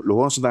los juegos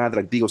no son tan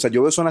atractivos. O sea,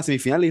 yo veo son las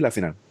semifinales y la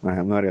final.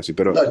 Ajá, una verga así,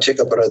 pero... No,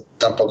 chico, pero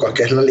tampoco es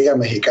que es la Liga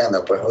Mexicana,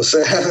 pues. O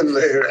sea,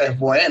 es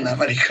buena,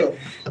 marico.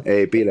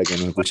 Pila, que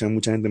nos escuchan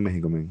mucha gente en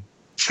México, man.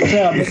 O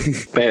sea,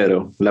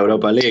 Pedro, la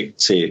Europa League,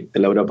 sí.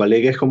 La Europa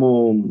League es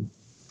como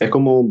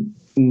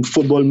un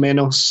fútbol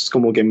menos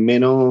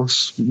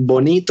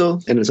bonito,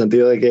 en el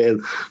sentido de que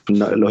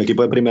los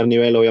equipos de primer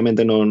nivel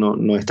obviamente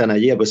no están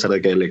allí, a pesar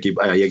de que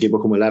hay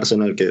equipos como el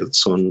Arsenal que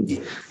son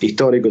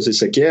históricos si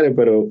se quiere,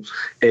 pero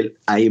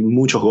hay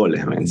muchos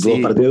goles. Sí, los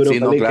partidos de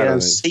Europa League claro, quedan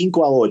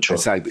 5-8.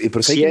 Exacto. Y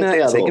pero sé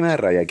que me da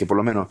rabia que por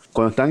lo menos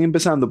cuando están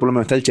empezando, por lo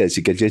menos está el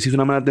Chelsea, que el Chelsea hizo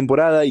una mala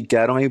temporada y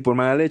quedaron ahí por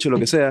mala leche o lo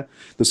que sea,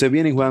 entonces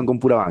vienen y juegan con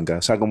pura banca.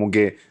 O sea, como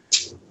que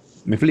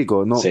me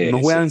explico, no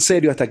juegan en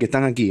serio hasta que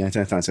están aquí en esta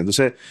instancia.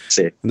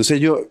 Entonces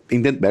yo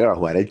intento ver a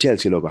jugar el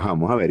Chelsea, loco,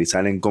 vamos a ver, y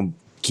salen con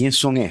 ¿quién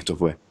son estos,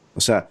 pues? O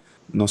sea,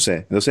 no sé.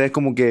 Entonces es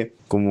como que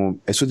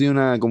eso tiene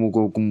una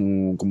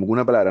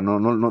una palabra,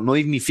 no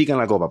dignifican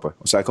la copa, pues.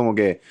 O sea, es como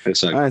que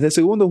desde el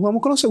segundo jugamos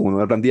con los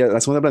segundos,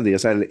 la segunda plantilla, o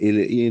sea,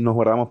 y nos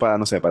guardamos para,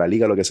 no sé, para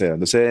liga o lo que sea.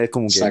 Entonces es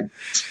como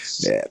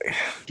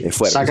que es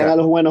fuerte. Sacan a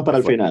los buenos para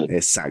el final.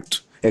 Exacto.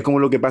 Es como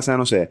lo que pasa,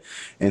 no sé,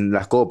 en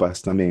las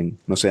copas también,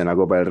 no sé, en la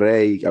Copa del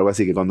Rey, algo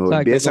así, que cuando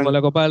empiezan, como la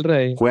Copa del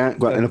Rey.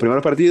 en los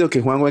primeros partidos que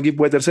juegan con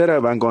equipo de tercera,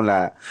 van con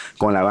la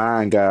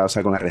banca, o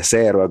sea, con la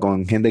reserva,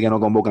 con gente que no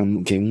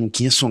convocan, ¿quién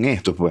son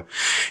estos, pues?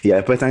 Y ya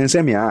después están en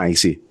semi, y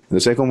sí.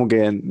 Entonces es como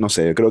que, no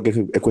sé, creo que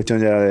es cuestión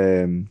ya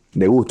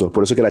de gustos.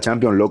 Por eso es que la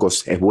Champions,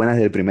 locos, es buena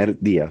desde el primer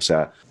día. O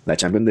sea, la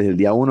Champions desde el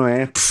día 1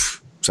 es,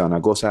 o sea,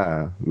 una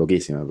cosa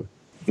loquísima, pues.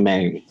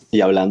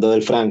 Y hablando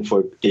del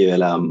Frankfurt y de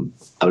la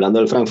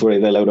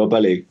Europa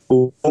League,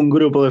 hubo un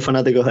grupo de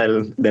fanáticos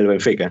del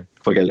Benfica,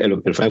 porque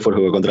el Frankfurt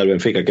jugó contra el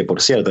Benfica, que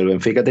por cierto, el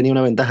Benfica tenía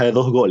una ventaja de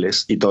 2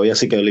 goles y todavía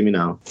sí quedó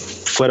eliminado.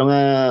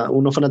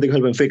 Unos fanáticos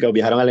del Benfica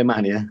viajaron a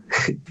Alemania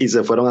y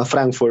se fueron a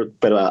Frankfurt,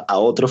 pero a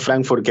otro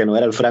Frankfurt que no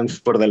era el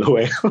Frankfurt del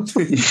juego.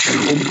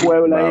 Un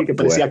pueblo ahí que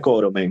parecía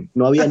coro, man.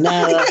 No había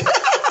nada.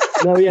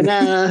 no había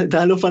nada,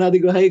 estaban los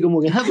fanáticos ahí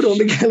como que, pero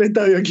 ¿dónde queda el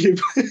estadio aquí?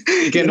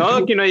 Y que no,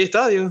 aquí no hay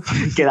estadio.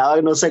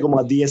 Quedaba, no sé, como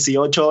a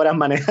 18 horas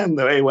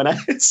manejando, buena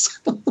eso.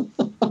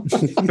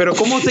 Pero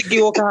 ¿cómo te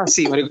equivocas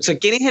así, marico? O sea,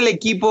 ¿quién es el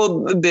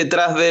equipo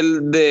detrás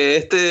de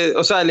este,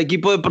 o sea, el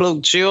equipo de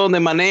producción, de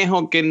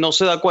manejo, que no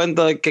se da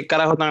cuenta de qué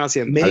carajo están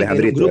haciendo?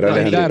 Alejandrito, era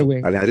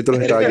Alejandrito. Alejandrito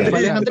los estaba guiando.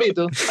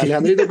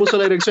 Alejandrito puso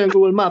la dirección en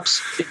Google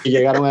Maps y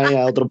llegaron ahí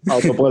a otro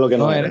pueblo que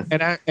no era.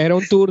 Era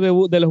un tour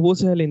de los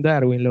buses de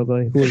Lynn-Darwin, loco,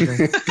 disculpa.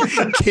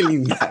 Qué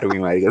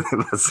Lynn-Darwin, marico, te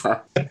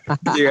pasa.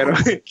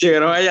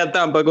 Llegaron allá a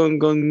Tampa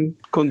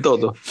con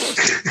Toto.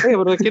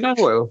 Pero ¿de quién es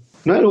el juego?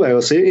 No el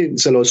juego, sí,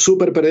 se lo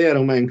super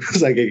perdieron, man. O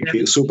sea, que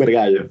super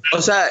gallo.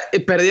 O sea,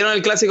 perdieron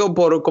el clásico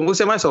por, ¿cómo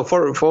se llama eso?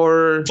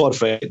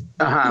 Forfeit.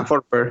 Ajá,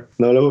 forfeit.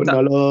 No lo,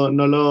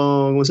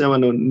 ¿cómo se llama?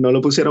 No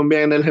lo pusieron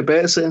bien en el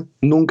GPS.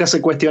 Nunca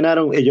se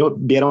cuestionaron. Ellos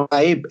vieron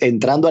ahí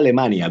entrando a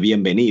Alemania.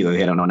 Bienvenido.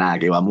 Dijeron, no, nada,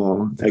 que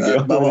vamos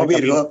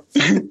Virgo.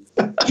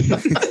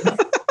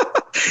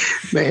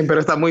 Pero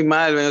está muy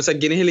mal, man. O sea,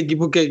 ¿quién es el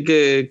equipo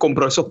que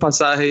compró esos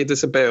pasajes y todo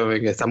ese pedo?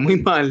 Man? Está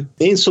muy mal.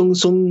 Son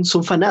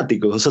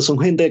fanáticos, o sea, son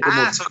gente como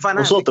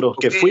nosotros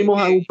que fuimos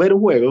a ver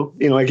un juego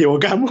y nos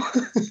equivocamos.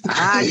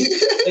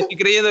 Estoy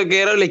creyendo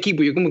que era el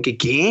equipo. Yo como que,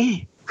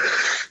 ¿qué?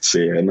 Sí,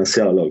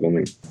 demasiado loco,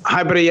 man.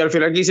 Ay, pero y al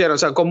final, ¿qué hicieron? O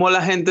sea, ¿cómo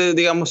la gente,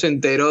 digamos, se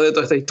enteró de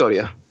toda esta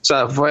historia? O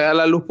sea, fue a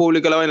la luz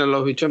pública la vaina,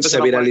 los bichos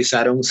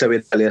empezaron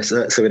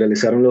se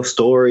viralizaron los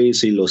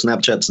stories y los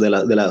Snapchats de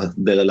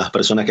las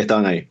personas que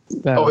estaban ahí.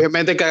 Claro.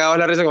 Obviamente cagados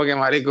la risa como que,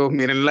 marico,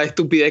 miren la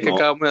estupidez que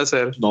acabamos de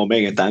hacer. No,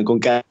 men, estaban con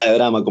cara de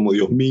drama como,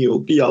 Dios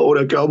mío, ¿y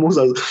ahora qué vamos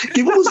a hacer?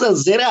 ¿Qué vamos a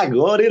hacer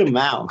ahora,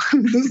 hermano?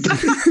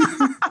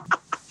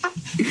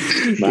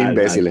 Qué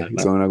imbéciles,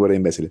 son una cuerda de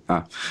imbéciles.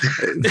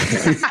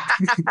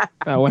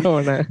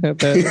 Bueno,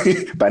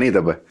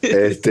 Panita, pues.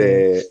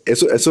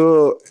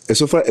 Eso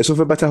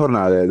fue para esta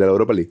jornada de la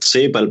Europa League.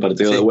 Sí, para el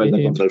partido de vuelta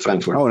contra el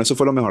Frankfurt. Bueno, eso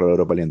fue lo mejor de la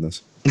Europa League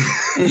entonces.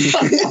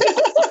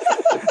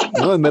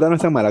 No, en verdad no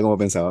es tan mala como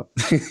pensaba.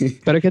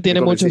 Pero es que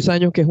tiene muchos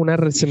años que es una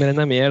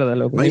tremenda mierda,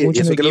 loco. No, y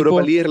eso que la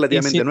Europa League es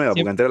relativamente nueva,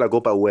 porque antes era la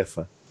Copa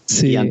UEFA.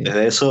 Sí. Y antes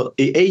de eso,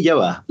 ya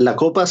va. La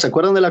Copa, ¿se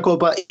acuerdan de la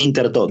Copa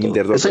Intertoto?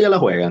 Esa ya la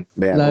juegan.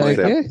 Vean, ¿La de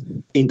qué?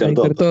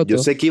 Intertoto. Yo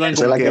sé que iban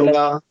como que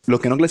los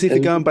que no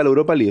clasificaban para la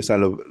Europa League, o sea,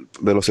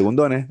 de los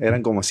segundones,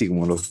 eran como así,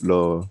 como los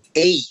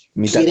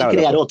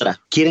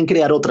quieren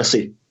crear otra,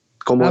 sí.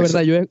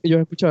 Verdad, yo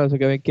he escuchado eso,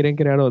 que quieren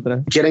crear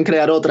otra. Quieren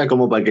crear otra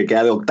como para que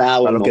quede de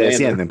octavo. Para los que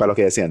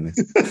descienden.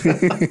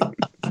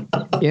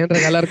 Quieren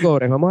regalar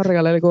cobres. Vamos a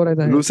regalar el cobre.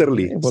 Loser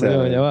League. Por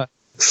Dios, ya va.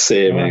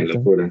 Sí, man,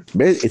 locura.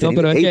 ¿Ves? Pero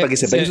para que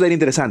sepan, eso sería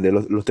interesante.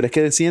 Los tres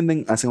que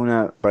descienden hacen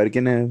para ver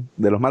quién es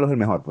de los malos el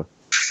mejor, pues.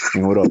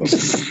 En Europa.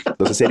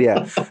 Entonces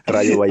sería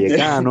Rayo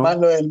Vallecano. El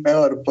malo es el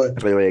mejor, pues.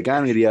 Rayo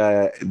Vallecano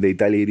de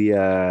Italia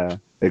iría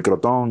el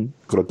Crotone.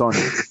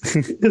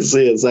 Sí,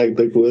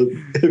 exacto, el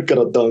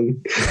Crotone.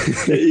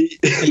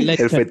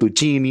 El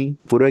Fettuccini.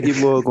 Puro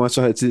equipo con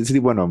ese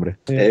tipo de nombres.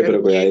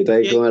 Pero cuidadito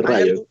ahí con el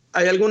Rayo.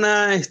 ¿Hay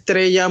alguna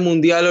estrella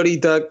mundial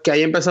ahorita que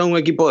haya empezado un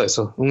equipo de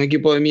eso? Un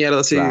equipo de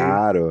mierda así.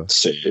 Claro.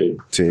 Sí.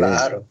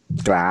 Claro.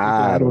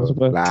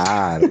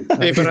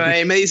 Pero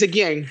ahí me dice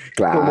quién.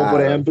 Claro. Como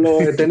por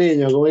ejemplo este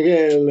niño, ¿cómo es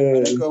que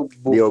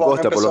Diego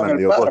Costa, por lo menos.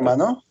 Diego Costa,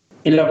 ¿no?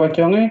 Y la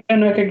cuestión es que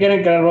no es que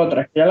quieren crear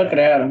otra, que ya la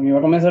crearon. Y va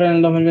a comenzar en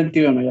el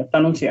 2021, ya está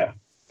anunciada.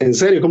 ¿En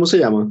serio? ¿Cómo se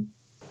llama?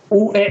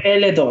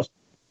 UEL2.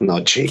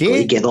 No, chico,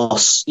 ¿y qué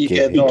dos? ¿Y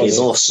qué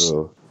dos?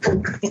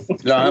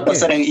 Lo van a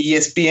pasar en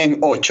ESPN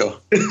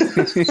 8.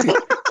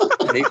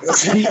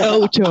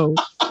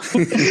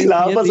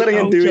 La va a pasar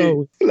en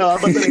MTV. La va a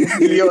pasar en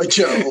MTV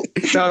 8.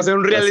 Va a ser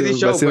un reality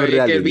show, pues,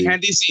 que el behind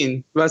the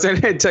scene. Va a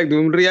ser exacto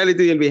un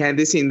reality y el behind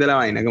the scene de la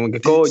vaina. Como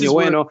que, coño,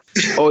 bueno,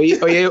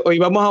 hoy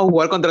vamos a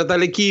jugar contra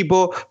tal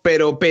equipo,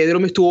 pero Pedro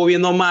me estuvo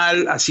viendo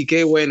mal, así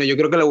que bueno, yo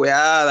creo que le voy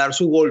a dar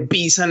su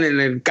golpiza en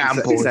el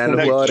campo.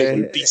 En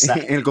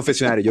el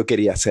confesionario, yo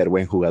quería ser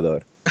buen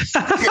jugador.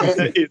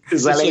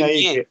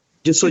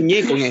 Yo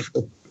soñé con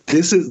esto.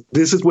 This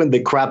is when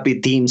the crappy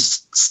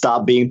teams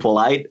stop being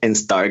polite and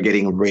start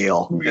getting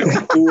real.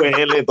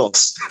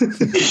 UL2.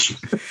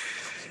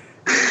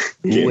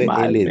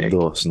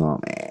 UL2, no,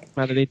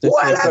 Maldito.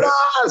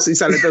 ¡UL2! Y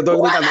sale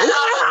todo gritando.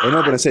 No,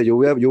 pero en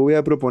serio, yo voy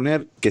a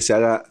proponer que se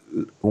haga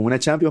una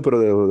Champions, pero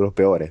de los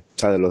peores. O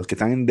sea, de los que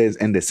están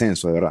en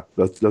descenso, de verdad.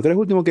 Los tres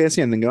últimos que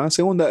descienden, que van a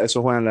segunda,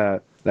 esos juegan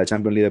la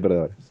Champions League de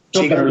perdedores.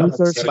 Sí, pero los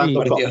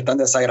partidos tan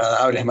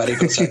desagradables,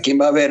 marico. O sea, ¿quién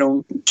va a ver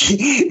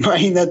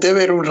imagínate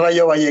ver un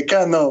Rayo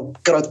Vallecano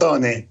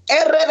Crotone?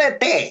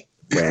 ¡RDT!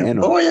 Bueno.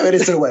 No voy a ver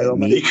ese juego,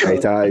 marico.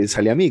 Ahí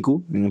salía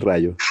Miku en el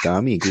Rayo.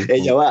 Estaba Miku.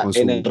 Ella va,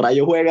 en el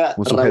Rayo juega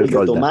Raúl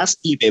de Tomás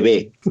y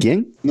Bebé.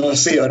 ¿Quién? No,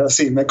 sí, ahora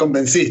sí, me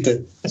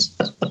convenciste.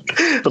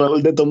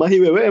 Raúl de Tomás y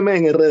Bebé,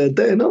 en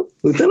RDT, ¿no?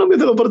 Usted no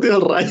viene los partidos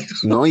del Rayo.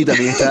 No, y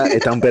también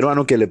está un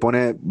peruano que le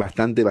pone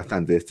bastante.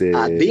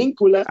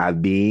 Advíncula.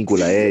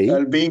 Ey.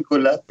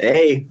 Advíncula.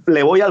 Ey,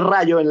 le voy al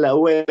Rayo en la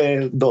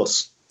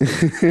UE2.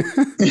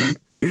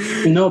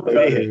 No,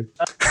 pero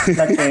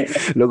La que,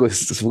 Loco,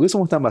 ¿por qué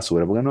somos tan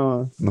basura? ¿Por qué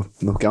no nos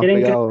quedamos Tienen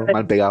que- pegados,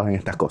 mal pegados en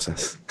estas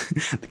cosas?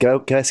 ¿Qué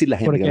va a decir la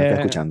gente que nos está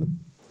Porque- escuchando?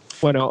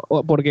 Bueno,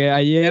 porque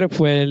ayer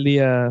fue el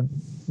día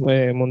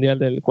mundial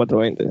del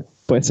 420.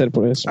 Puede ser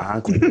por eso.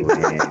 Ah, coño,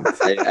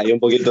 bien. Hay un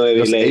poquito de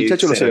delay.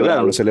 Muchachos, lo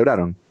cerebral.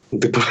 celebraron.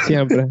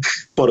 Siempre.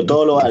 Por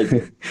todo lo alto.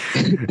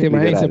 ¿Te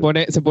imaginas?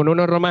 Literal. Se pone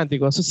uno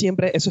romántico. Eso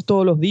siempre, eso es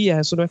todos los días.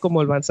 Eso no es como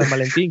el San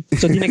Valentín.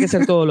 Eso tiene que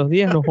ser todos los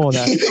días, no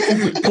jodas.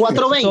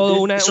 420. Todo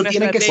una Eso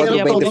tiene que ser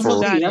estrategia todos por los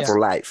dos días. for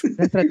life.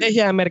 Una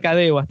estrategia de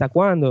mercadeo. ¿Hasta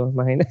cuándo?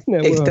 Imagínate.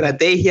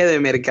 Estrategia de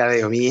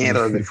mercadeo,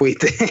 mierda, te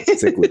fuiste.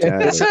 Se escucha.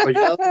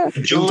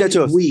 John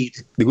Muchachos, Weed.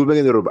 disculpen que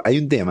interrumpa. Hay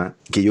un tema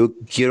que yo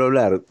quiero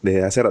hablar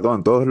desde hace rato.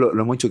 Bueno, todos lo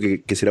hemos dicho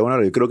que sería bueno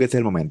hablar. Yo creo que este es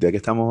el momento, ya que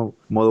estamos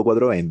modo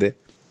 420.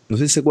 No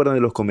sé si se acuerdan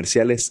de los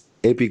comerciales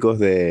épicos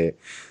de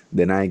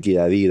Nike, de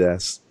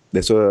Adidas, de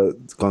eso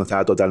cuando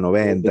estaba Total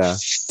 90.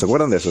 ¿Se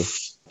acuerdan de eso?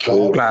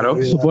 Claro.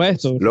 Por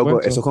supuesto. por Loco,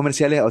 supuesto. esos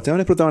comerciales a ustedes no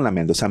les explotaban la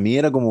mente. O sea, a mí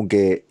era como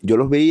que yo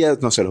los veía,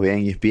 no sé, los veía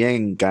en ESPN,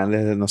 en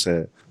canales, de, no sé,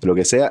 de lo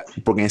que sea.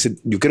 Porque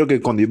yo creo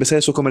que cuando yo empecé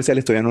esos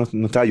comerciales todavía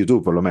no estaba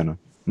YouTube, por lo menos.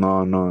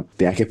 No,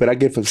 tenías que esperar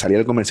que saliera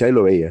el comercial y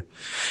lo veía.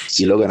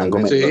 Y luego eran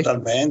comerciales.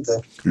 Totalmente.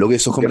 Luego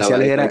esos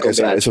comerciales eran, o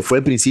sea, eso fue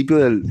el principio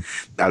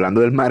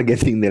hablando del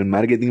marketing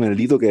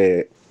maldito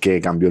que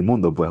cambió el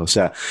mundo, pues. O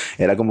sea,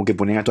 era como que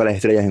ponían a todas las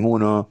estrellas en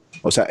uno.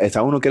 O sea,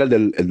 estaba uno que era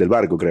el del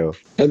barco, creo.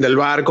 El del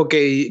barco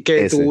que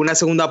Ese. tuvo una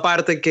segunda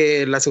parte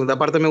que la segunda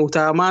parte me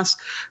gustaba más,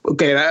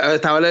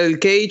 estaba la del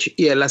Cage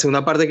y en la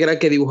segunda parte que era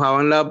que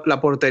dibujaban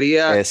la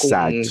portería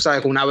Exacto. con,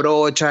 ¿sabes? Con una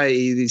brocha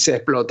y se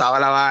explotaba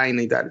la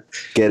vaina y tal.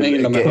 Que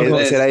Lo mejor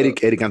de ese era eso.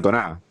 Eric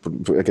Cantona,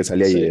 el que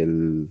salía ahí.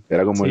 Sí.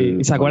 Era como Sí,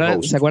 el. ¿y se como el acuerdan,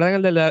 host. ¿se acuerdan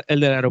el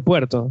del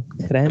aeropuerto?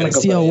 Era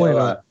demasiado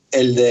bueno.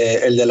 El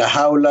de la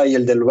jaula y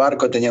el del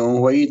barco tenían un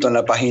jueguito en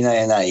la página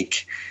de Nike.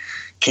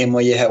 Qué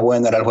molleja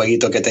bueno era el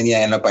jueguito que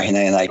tenían en la página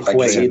de Nike. Para que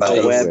Jueguito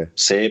sepas. web.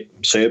 Sí.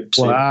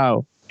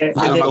 Wow.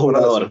 Más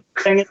jugador.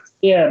 en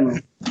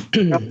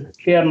el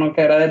infierno,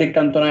 que era de Eric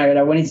Cantona,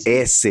 era buenísimo.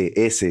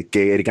 Ese,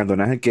 que Eric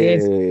Cantona es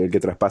el que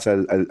traspasa,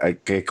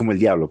 que es como el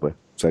diablo, pues.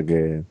 O sea,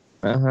 que.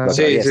 Ajá. Lo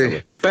Sí, atraviesa, sí.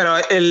 pues. Pero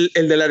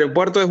el del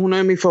aeropuerto es uno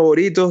de mis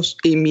favoritos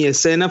y mi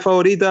escena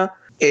favorita,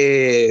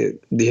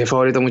 dije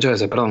favorito muchas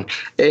veces, perdón.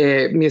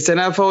 Mi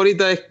escena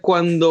favorita es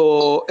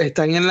cuando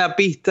están en la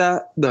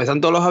pista donde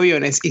están todos los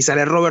aviones y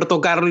sale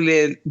Roberto Carlos y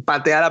le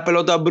patea la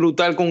pelota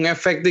brutal con un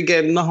efecto y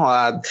que no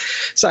joda,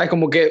 sabes,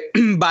 como que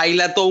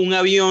baila todo un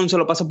avión, se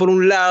lo pasa por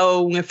un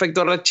lado, un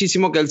efecto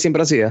rechísimo que él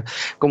siempre hacía.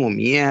 Como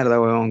mierda,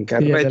 weón, qué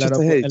Sí, arrecho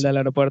este el hecho. del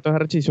aeropuerto es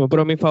arrechísimo,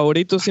 pero mi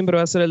favorito siempre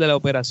va a ser el de la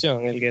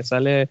operación, el que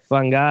sale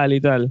Van Gaal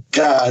y tal.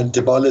 God,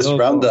 the ball is Loco.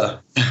 rounder.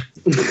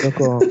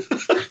 Loco.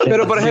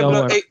 Pero por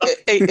ejemplo,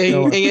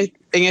 Demasiado bueno.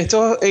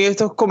 en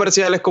estos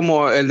comerciales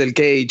como el del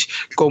Cage,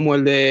 como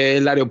el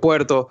del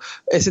aeropuerto,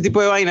 ese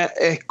tipo de vaina,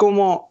 es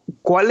como,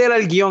 ¿cuál era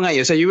el guión ahí?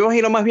 O sea, yo me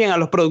imagino más bien a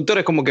los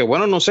productores como que,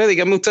 bueno, no sé,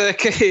 díganme ustedes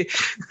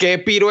qué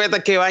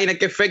pirueta, qué vaina,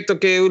 qué efecto,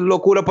 qué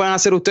locura pueden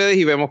hacer ustedes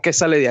y vemos qué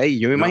sale de ahí.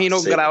 Yo me imagino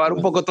sí, grabar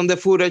un pocotón de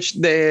footage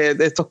de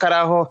estos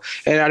carajos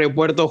en el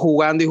aeropuerto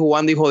jugando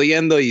y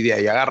jodiendo y de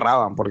ahí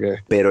agarraban, porque...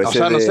 Pero o ese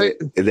sea, no sé.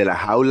 el de la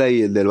jaula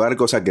y el del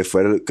barco, o sea, que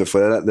fue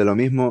de lo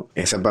mismo,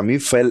 esa para mí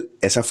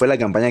esa fue la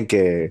campaña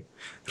que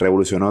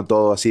revolucionó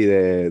todo así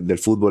del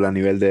fútbol a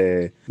nivel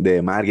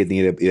de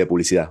marketing y de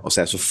publicidad. O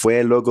sea, eso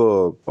fue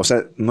loco. O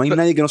sea, no hay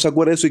nadie que no se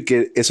acuerde de eso y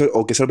que eso,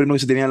 o que sea lo primero que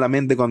se tenía en la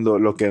mente cuando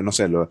los que, no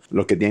sé,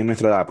 los que tienen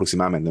nuestra edad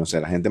aproximadamente, no sé,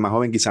 la gente más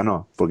joven quizá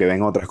no, porque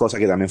ven otras cosas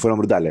que también fueron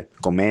brutales,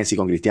 con Messi,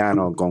 con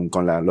Cristiano, con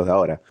los de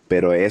ahora.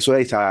 Pero eso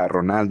ahí estaba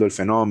Ronaldo, el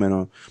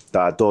fenómeno,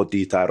 estaba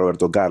Totti, estaba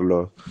Roberto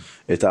Carlos,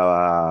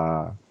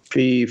 estaba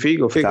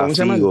Figo, ¿cómo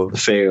se llama? Figo.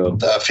 Feo.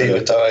 Estaba Figo,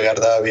 estaba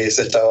Gardavis,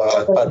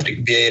 estaba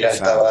Patrick Vieira,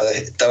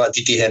 estaba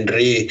Titi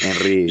Henry,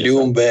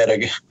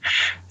 Ljungberg,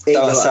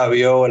 estaba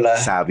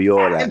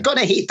Saviola. El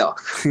conejito.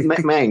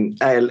 Man,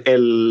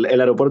 el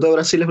aeropuerto de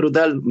Brasil es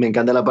brutal. Me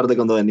encanta la parte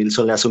cuando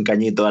Denilson le hace un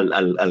cañito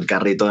al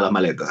carrito de las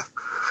maletas.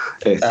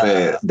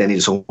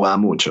 Denilson juega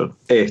mucho.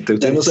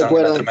 ¿Ustedes no se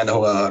acuerdan? Tremendo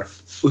jugador.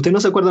 ¿Ustedes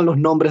no se acuerdan los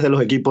nombres de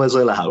los equipos esos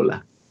de las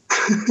aulas?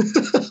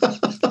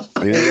 A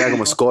mí me queda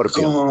como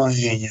Scorpion.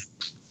 Coño.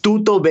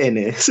 Tuto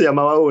Bene se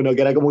llamaba uno,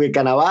 que era como que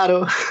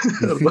Canavaro,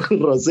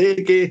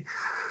 Rosicky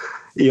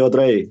y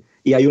otro ahí.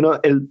 Y hay uno,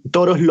 el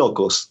Toros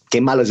Locos,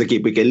 qué malo ese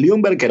equipo, y que el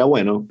Ljungberg, que era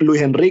bueno,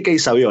 Luis Enrique y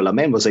Saviola,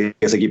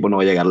 ese equipo no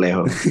va a llegar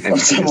lejos. O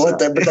sea, vos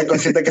estás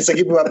consciente que ese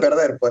equipo iba a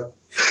perder, pues.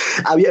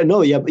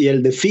 Y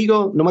el de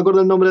Figo, no me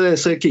acuerdo el nombre de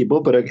ese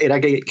equipo, pero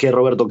era que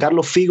Roberto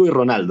Carlos, Figo y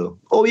Ronaldo.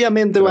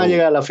 Obviamente van a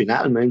llegar a la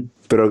final, man.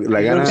 Pero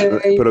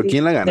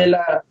 ¿quién la gana?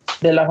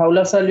 De la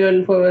jaula salió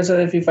el juego ese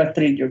de FIFA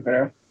Street, yo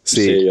creo.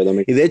 Sí, yo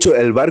también. Y de hecho,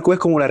 el barco es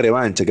como la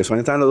revancha, que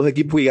solamente estaban los dos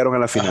equipos y llegaron a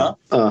la final.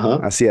 Ajá.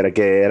 Así era,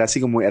 que era así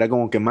como, era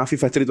como que más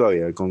FIFA Street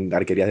todavía, con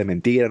arquerías de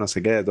mentira, no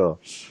sé qué, de todo. O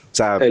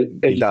sea,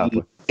 pintadas,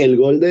 pues. El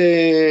gol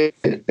de,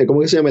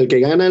 ¿cómo que se llama? El que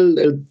gana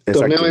el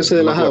torneo ese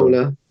de no las me acuerdo.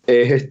 aulas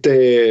es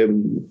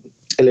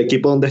el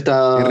equipo donde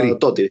está Henry.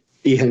 Totti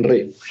y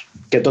Henry.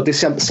 que Totti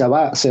se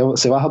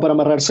baja para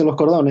amarrarse los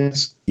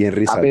cordones, Y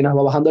Henry salta. apenas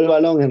va bajando el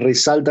balón, Henry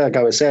salta,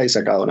 cabecea y se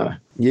acaba una vez.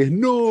 Y es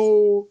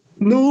no.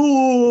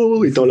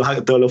 ¡No! Y todos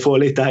los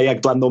futbolistas ahí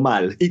actuando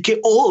mal. Y que,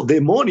 ¡oh,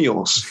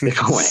 demonios! Es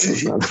como,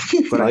 no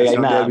Con la digáis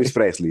canción de nada. Elvis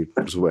Presley,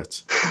 por supuesto.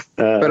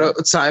 Pero,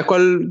 ¿sabes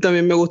cuál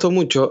también me gustó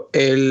mucho?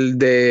 El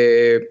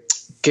de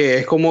que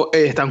es como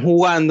están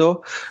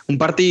jugando un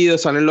partido,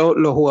 salen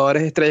los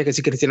jugadores estrellas, que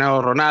sí,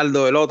 Cristiano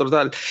Ronaldo, el otro,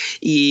 tal,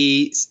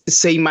 y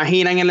se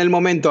imaginan en el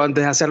momento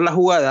antes de hacer la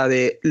jugada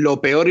de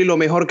lo peor y lo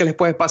mejor que les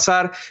puede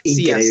pasar,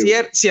 si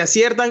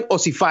aciertan o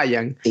si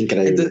fallan.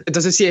 Increíble.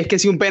 Entonces, si es que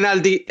si un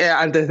penalti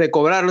antes de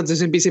cobrarlo,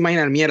 entonces empieza a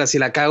imaginar, mierda, si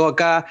la cago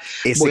acá,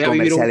 Ese voy a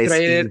vivir un comercial es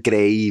trailer.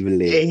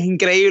 increíble. Es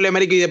increíble,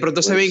 marico, y de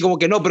pronto se ven como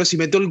que no, pero si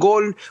meto el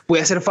gol, voy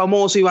a ser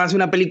famoso y van a hacer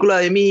una película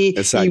de mí.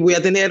 Exacto. Y voy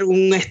a tener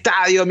un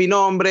estadio a mi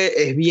nombre.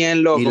 Es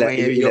bien loco. Y la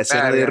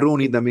escena de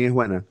Rooney también es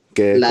buena.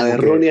 Que La de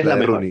Rooney es la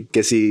mejor. Rooney,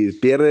 que si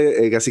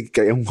pierde, casi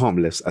que es un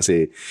homeless,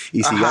 así.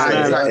 Y si Ajá,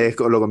 gana,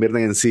 exacto. lo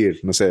convierten en Sir.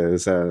 No sé, o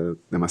sea,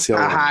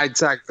 demasiado. Ajá, bueno.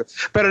 exacto.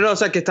 Pero no, o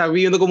sea, que está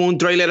viviendo como un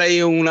trailer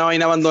ahí, una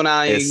vaina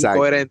abandonada e Exacto,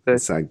 incoherente.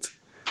 exacto.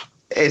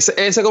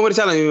 Ese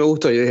comercial a mí me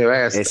gustó. Yo dije,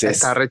 vea,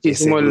 está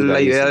rechísimo ese es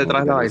la idea brutalísimo,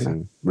 detrás de la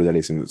vaina.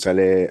 brutalísimo.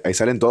 Ahí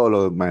salen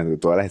todas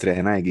las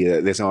estrellas de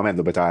Nike de ese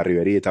momento. Pues estaba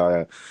Ribery,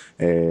 estaba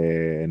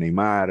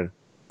Neymar,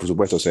 por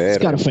supuesto,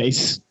 CR.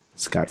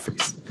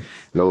 Scarface.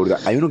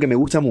 Hay uno que me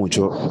gusta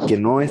mucho, que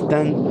no es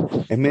tan...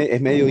 Es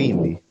medio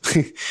indie.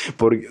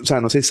 Porque, o sea,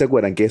 no sé si se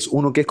acuerdan, que es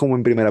uno que es como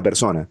en primera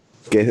persona.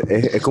 Que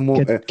es como...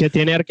 Que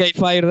tiene Arcade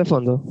Fire de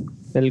fondo.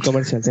 El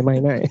comercial, ¿te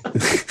imaginas?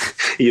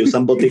 Y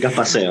usan boticas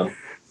paseo.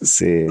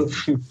 sí.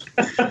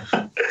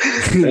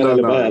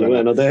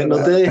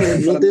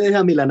 No te dejes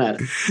amilanar.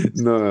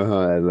 No,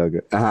 joder, loco.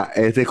 Ajá,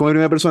 es como en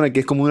primera persona,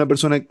 que es como una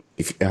persona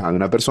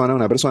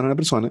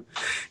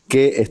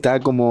que está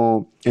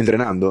como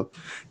entrenando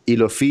y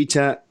lo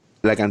ficha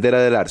la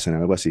cantera del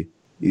Arsenal, algo así.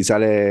 Y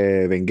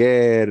sale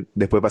Wenger,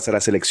 después pasa a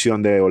la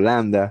selección de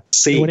Holanda.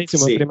 Sí, Es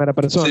buenísimo, sí. en primera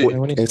persona. Sí. Es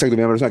buenísimo. Exacto,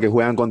 primera persona que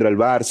juegan contra el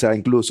Barça,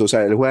 incluso. O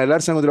sea, el juega del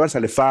Arsenal contra el Barça,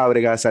 sale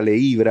Fábregas, sale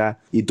Ibra,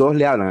 y todos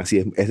le hablan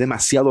así. Es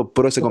demasiado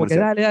pro ese Como que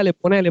comercial. dale,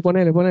 ponele.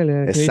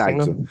 que dicen,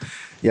 Exacto. ¿no?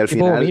 Y al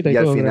Tipo final, bonita y y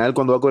al todo, final ¿verdad?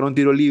 cuando va a cobrar un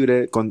tiro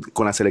libre con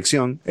la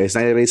selección,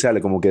 Snyder le dice,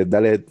 dale, como que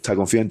dale, o sea,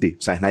 confío en ti.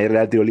 O sea, Snyder le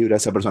da el tiro libre a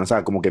esa persona. O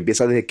sea, como que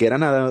empieza desde que era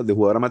nada, de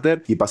jugador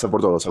amateur, y pasa por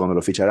todo. O sea, cuando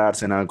lo ficha el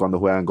Arsenal, cuando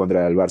juegan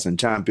contra el Barça en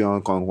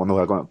Champions, cuando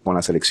juega con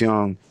la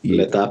selección. Y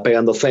Le estabas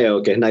pegando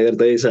feo, que Snyder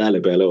te dice,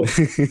 dale, pégale vos.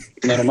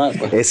 Normal,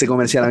 pues. ese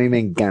comercial a mí me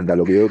encanta.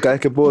 Lo que yo cada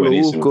vez que puedo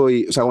Buenísimo. lo busco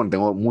y, o sea, bueno,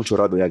 tengo mucho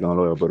rato ya que no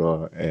lo veo,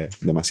 pero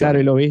demasiado.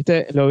 Claro, y lo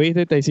viste,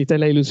 te hiciste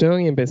la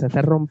ilusión y empezaste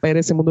a romper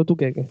ese mundo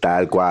tuqueque.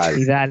 Tal cual.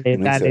 Y dale,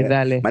 No se ve.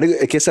 dale. Marico,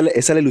 es que esa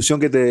es la ilusión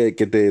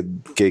que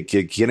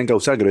quieren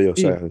causar, creo yo. O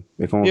sea,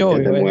 es como Y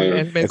obvio,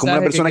 es como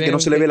una persona que no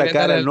se le ve la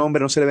cara, el nombre.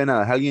 nombre, no se le ve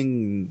nada. Es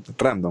alguien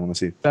random,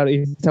 así. Claro,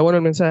 y está bueno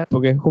el mensaje,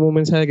 porque es como un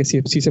mensaje de que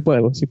sí se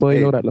puede, sí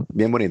podéis lograrlo.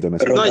 Bien bonito el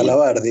mensaje. Pero No, y-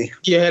 Talabardi.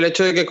 Y es el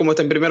hecho de que como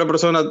está en primera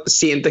persona,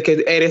 sientes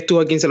que eres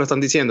tú a quien se lo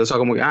están diciendo. O sea,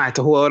 como que,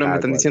 estos jugadores me Tal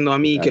están cual, diciendo a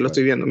mí tal que lo cual.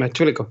 estoy viendo. ¿Me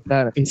explico?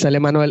 Claro. Y sale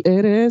Manuel,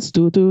 eres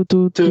tú.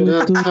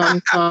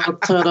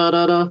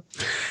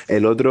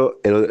 El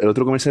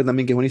otro comercial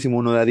también que es buenísimo,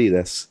 uno de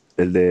Adidas.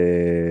 El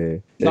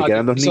que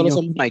eran dos solo niños.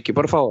 son Nike,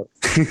 por favor.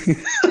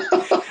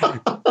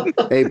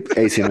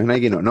 Ey, si no es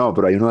Nike, no. No,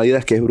 pero hay uno de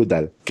Adidas que es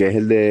brutal. Que es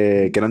el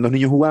de que eran dos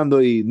niños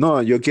jugando y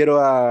no, yo quiero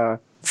a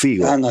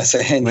Figo. Ah, no, ese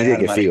es No genial. diría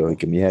que marico. Figo,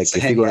 que mira, que Ese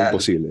es Figo era genial.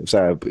 imposible. O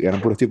sea,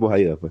 eran puros tipos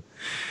Adidas, pues.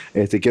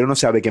 Quiero, no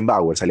sé, a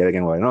Beckenbauer, salía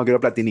Beckenbauer. No, quiero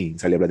Platini,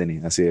 salía Platini.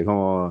 Así es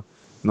como,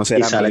 no sé, Y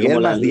era sale Miguel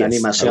como la más 10,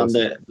 animación algo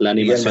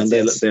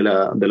así.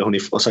 de los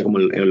uniformes, o sea, como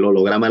el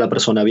holograma de la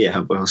persona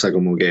vieja, pues, o sea,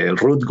 como que el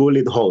Ruth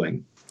Gullit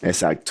joven.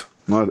 Exacto.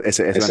 No,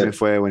 ese también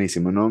fue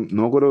buenísimo. No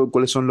me acuerdo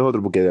cuáles son los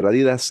otros, porque de verdad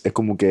Adidas es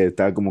como que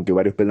está como que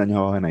varios peldaños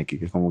abajo de Nike.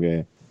 Es como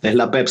que Es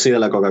la Pepsi de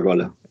la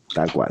Coca-Cola.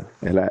 tal cual.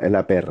 Es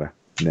la perra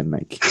del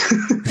Nike.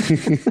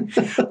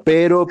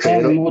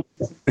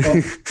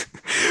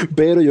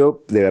 pero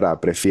yo, de verdad,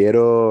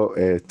 prefiero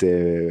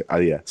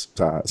Adidas. O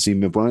sea, si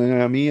me ponen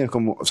a mí, es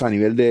como, o sea, a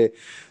nivel de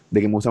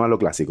que me gusta más lo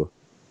clásico.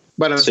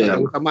 Bueno, Sí, ¿te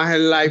algo. gusta más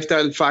el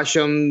lifestyle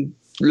fashion,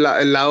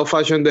 el lado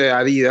fashion de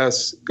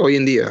Adidas hoy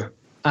en día?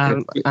 A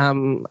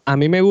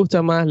mí me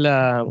gusta más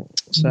las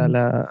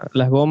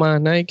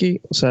gomas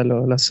Nike, o sea,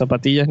 las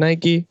zapatillas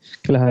Nike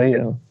que las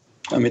Adidas.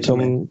 A mí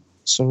también.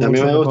 Son A mí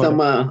mucho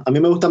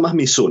me gusta más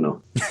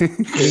Mizuno.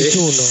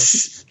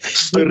 mejores.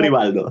 Soy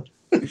Rivaldo.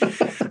 A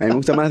mí me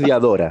gusta más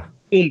Diadora.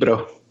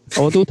 Umbro.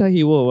 O tú estás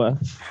Giboba.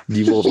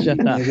 Divobi. Ya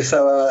está. Yo que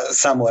usaba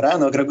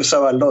Zamorano, creo que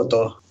usaba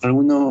Loto.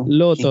 Algunos.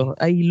 Loto.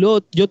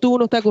 Yo tuve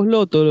unos tacos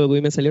Loto, loco,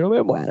 y me salieron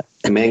bien buenos.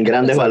 En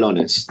grandes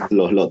balones,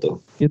 los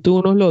lotos. Yo tuve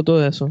unos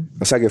Lotos de esos.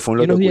 O sea, que fue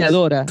un Y unos loto quiz.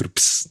 Diadora.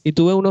 Trups. Y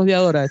tuve unos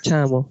Diadora,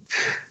 chamo.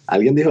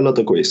 ¿Alguien dijo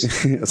Loto Quiz?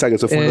 O sea, que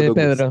eso fue un loto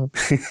quiz. Pedro.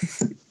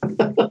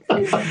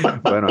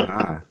 Bueno,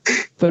 ajá.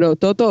 Pero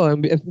Toto,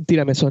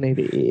 tírame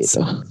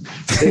sonidito.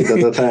 Sí,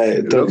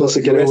 Toto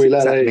se quiere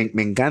jubilar ahí.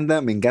 Me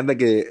encanta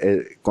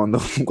que cuando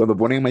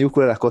ponen en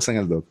mayúsculas las cosas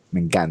en el doc. Me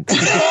encanta.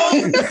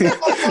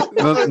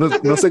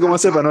 No sé cómo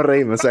hacer para no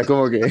reírme. O sea,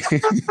 como que...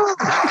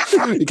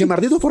 y que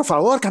Marditos, por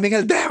favor, cambien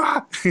el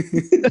tema.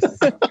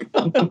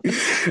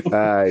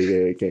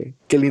 Ay,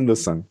 qué lindos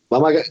son.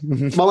 Vamos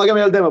a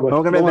cambiar el tema, pues.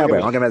 Vamos a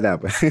cambiar el tema,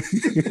 pues.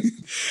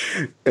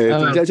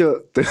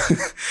 Muchachos,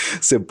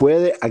 ¿se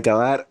puede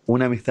acabar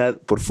una amistad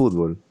por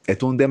fútbol?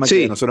 Esto es un tema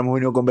que nosotros hemos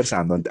venido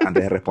conversando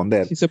antes de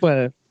responder. Sí se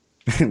puede.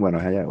 Bueno,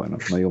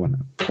 no digo más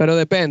nada. Pero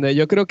depende.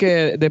 Yo creo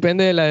que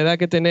depende de la edad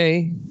que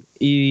tenéis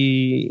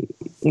y...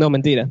 No,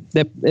 mentira.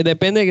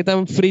 Depende de qué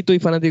tan frito y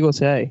fanático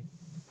seáis.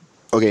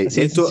 Ok,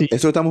 esto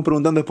lo estamos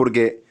preguntando es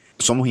porque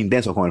somos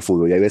intensos con el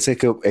fútbol y hay veces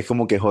que es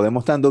como que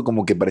jodemos tanto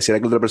como que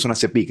pareciera que otra persona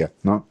se pica,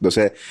 ¿no?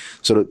 Entonces,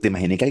 solo te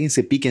imaginé que alguien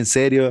se pique en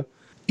serio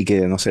y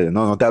que, no sé,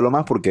 no te hablo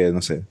más porque,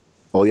 no sé,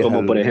 odias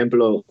como por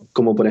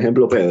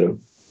ejemplo Pedro.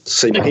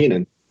 ¿Se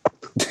imaginan?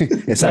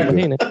 Exacto.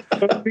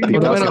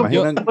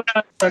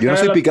 Yo no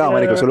soy picado,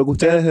 marico, solo que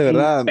ustedes de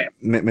verdad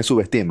me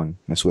subestiman.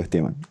 Los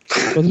subestimones.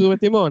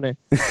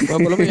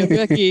 Bueno, por lo menos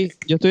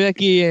yo estoy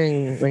aquí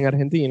en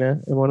Argentina,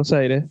 en Buenos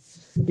Aires,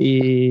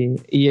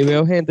 y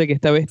veo gente que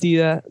está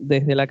vestida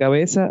desde la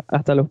cabeza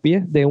hasta los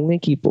pies de un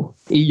equipo.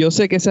 Y yo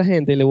sé que esa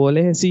gente vos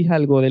les decís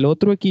algo del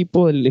otro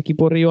equipo, del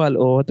equipo rival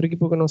o otro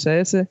equipo que no sea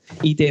ese,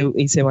 y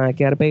se van a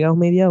quedar pegados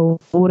media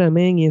hora,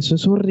 men, y eso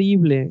es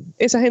horrible.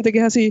 Esa gente que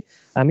es así,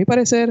 a mi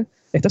parecer,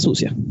 está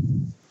sucia.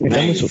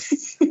 Está muy sucia.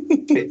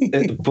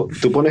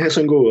 Tú pones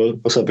eso en Google,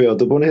 o sea, Pío,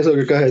 tú pones eso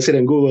que acabas de decir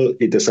en Google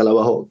y te sale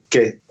abajo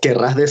que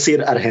querrás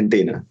decir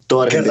Argentina.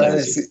 Toda Argentina.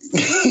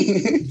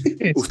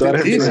 Toda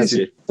Argentina.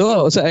 Sí.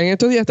 Todo, o sea, en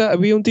estos días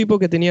vi un tipo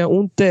que tenía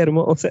un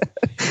termo, o sea,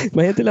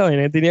 imagínate la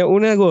vaina, tenía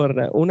una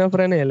gorra, una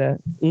franela,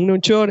 un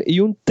short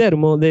y un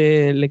termo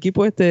del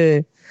equipo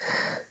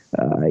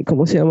ay,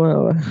 ¿cómo se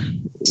llamaba?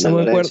 San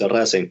Lorenzo,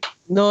 Racing.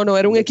 No,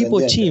 era un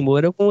equipo chimbo,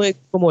 era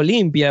como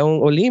Olimpia, un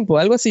Olimpo,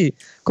 algo así,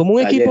 como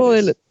un equipo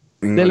de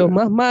los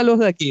más malos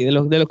de aquí, de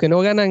los que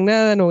no ganan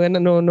nada,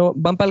 no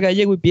van para el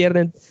Gallego y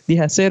pierden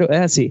 10-0, es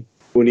así.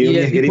 Unión y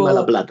Esgrima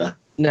La Plata.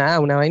 Nada,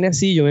 una vaina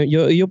así,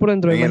 yo por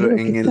dentro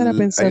 ¿qué estará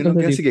pensando? Hay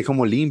uno que es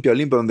como Olimpia,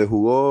 donde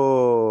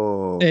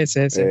jugó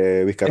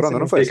Vizcarrondo,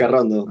 ¿no fue?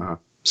 Vizcarrondo.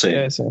 Sí,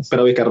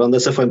 pero Vizcarrondo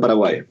se fue en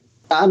Paraguay.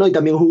 No, y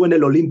también jugó en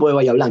el Olimpo de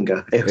Bahía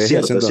Blanca. Es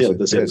cierto.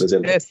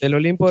 El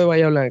Olimpo de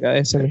Bahía Blanca,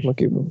 ese mismo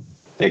equipo.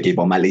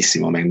 Equipo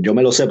malísimo, men. Yo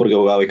me lo sé porque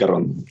jugaba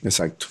Vizcarrondo.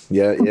 Exacto. Y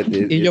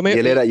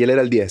él era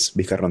el 10,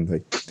 Vizcarrondo.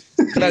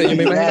 Claro, yo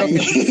me imagino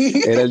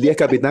que... Era el 10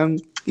 capitán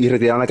y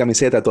retiraron la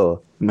camiseta,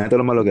 todo. Imagínate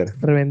lo malo que era.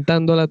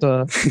 Reventándola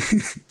toda.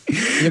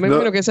 Yo me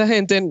imagino que esa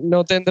gente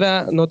no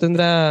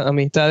tendrá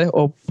amistades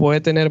o puede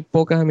tener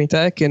pocas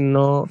amistades que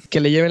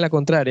le lleven la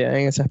contraria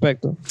en ese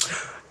aspecto.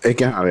 Es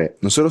que, a ver,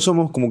 nosotros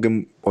somos como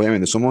que,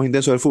 obviamente, somos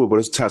intensos del fútbol, por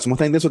eso, o sea, somos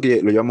tan intensos que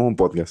lo llevamos a un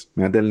podcast.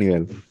 Mírate el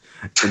nivel.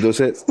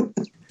 Entonces,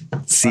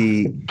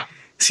 si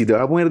te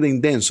vas a poner de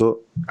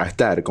intenso a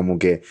estar como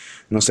que,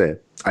 no sé,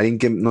 alguien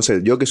que, no sé,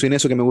 yo que soy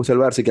eso que me gusta el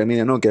Barça y que a mí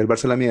no, que el Barça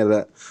es la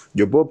mierda,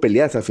 yo puedo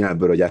pelear hasta el final,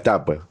 pero ya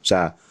está, pues. O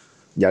sea,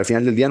 ya al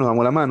final del día nos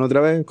damos la mano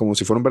otra vez, como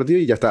si fuera un partido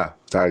y ya está.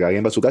 O sea, que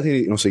alguien va a su casa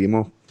y nos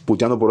seguimos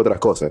puteando por otras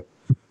cosas.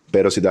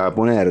 Pero si te vas a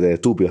poner de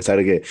estúpido,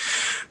 estar que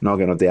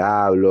no te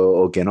hablo,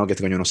 o que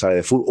este coño no sabe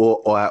de fútbol,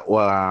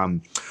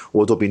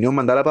 o tu opinión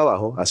mandarla para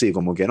abajo, así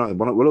como que no,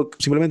 vos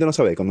simplemente no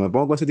sabés. Cuando me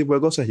pongo con ese tipo de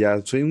cosas,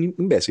 ya soy un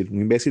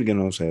imbécil que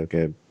no sé,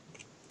 que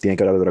tiene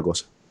que hablar de otra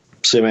cosa.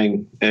 Sí,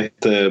 men.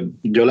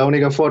 Yo la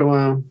única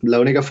forma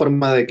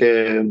de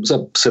que, o sea,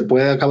 se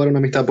puede acabar una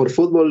amistad por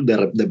fútbol,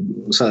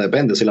 o sea,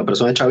 depende. Si la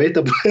persona es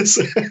chavista, pues...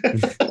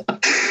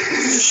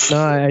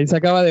 No, ahí se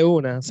acaba de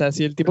una. O sea,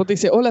 si el tipo te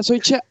dice, hola,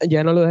 soy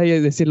ya no lo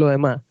dejes decir lo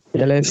demás.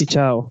 Ya le decís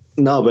chao.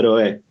 No, pero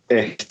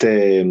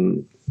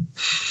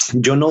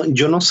yo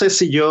no sé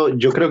si yo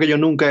creo que yo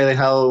nunca he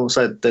dejado, o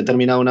sea, he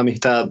terminado una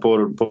amistad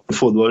por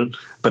fútbol,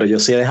 pero yo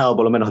sí he dejado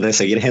por lo menos de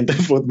seguir gente en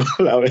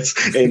fútbol a veces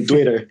en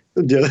Twitter.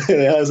 Yo he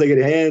dejado de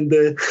seguir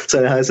gente,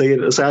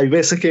 o sea, hay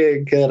veces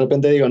que de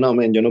repente digo, no,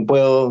 men, yo no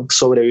puedo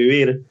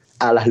sobrevivir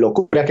a las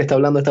locuras que está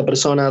hablando esta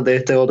persona de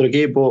este otro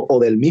equipo o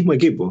del mismo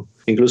equipo.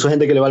 Incluso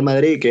gente que le va al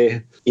Madrid que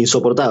es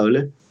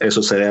insoportable.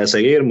 Eso se debe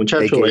seguir,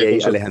 muchachos.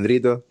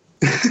 Alejandrito.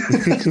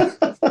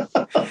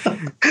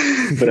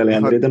 Pero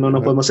Alejandrito no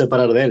nos podemos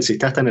separar de él, si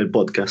está hasta en el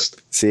podcast.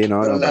 Sí,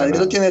 no. Pero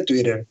Alejandrito tiene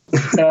Twitter.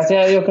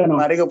 Gracias a Dios que no.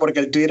 Marico, porque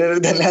el Twitter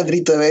de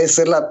Alejandrito debe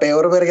ser la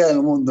peor verga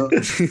del mundo.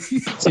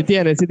 Sí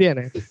tiene.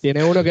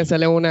 Tiene uno que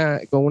sale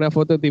con una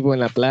foto tipo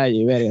en la playa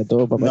y verga,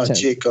 todo papachán. No,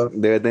 chico.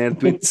 Debe tener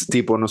tweets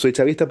tipo, no soy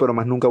chavista, pero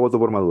más nunca voto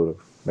por Maduro.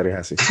 Verga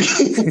así.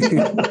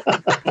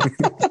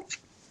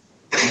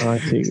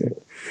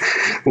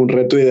 Un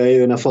retweet ahí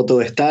de una foto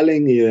de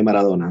Stalin y de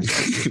Maradona.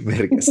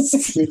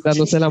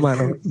 Dándose la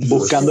mano.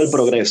 Buscando el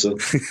progreso.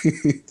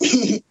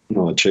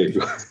 No,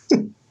 chico.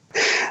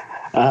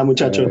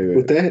 Muchachos,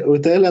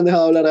 ¿ustedes le han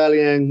dejado hablar a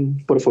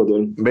alguien por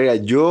fútbol? Venga,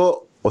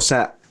 yo, o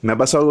sea, me ha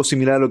pasado algo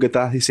similar a lo que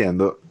estabas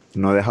diciendo.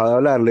 No he dejado de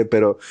hablarle,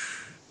 pero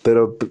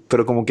pero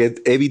como que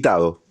he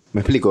evitado.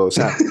 ¿Me explico? O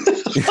sea,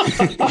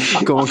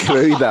 como que lo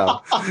he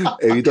evitado.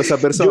 Evito a esa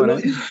persona.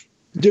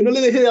 Yo no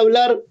le dejé de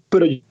hablar,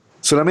 pero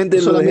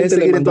solamente lo dejé de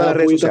seguir en todas las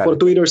redes sociales. Por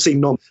Twitter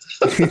sin nombre.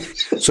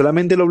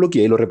 Solamente lo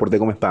bloqueé y lo reporté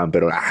como spam,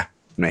 pero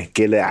no es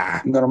que le...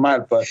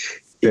 Normal,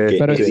 pues.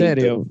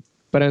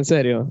 Pero en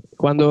serio,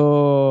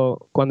 cuando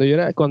yo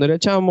era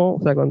chamo,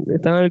 o sea, cuando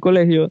estaba en el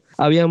colegio,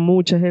 había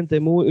mucha gente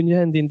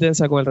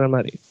intensa con el Real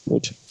Madrid.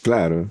 Mucho.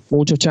 Claro.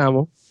 Muchos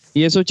chamos.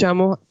 Y esos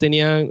chamos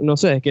tenían, no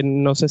sé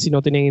si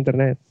no tenían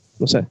internet.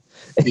 No sé.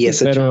 Y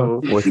ese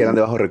chamo. O es que eran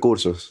de bajos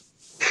recursos.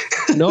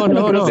 No.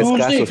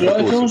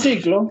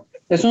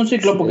 Es un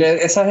ciclo porque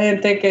esa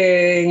gente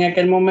que en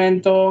aquel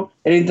momento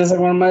era intensa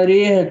con el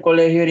Madrid es el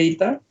colegio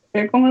ahorita,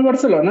 que con el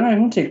Barcelona es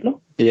un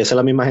ciclo. Y esa es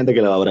la misma gente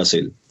que le va a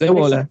Brasil. De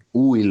bola.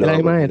 Uy, la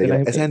misma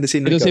gente. Esa gente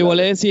sí no. Pero si vos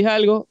le decís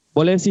algo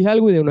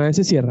y de una vez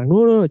se cierran.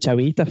 No,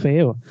 chavista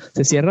feo.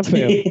 Se cierran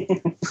feo.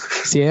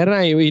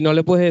 Cierran y no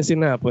le puedes decir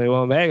nada. Pues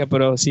bueno, venga,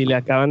 pero si le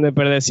acaban de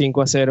perder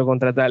 5-0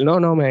 contra tal.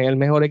 No, el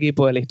mejor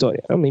equipo de la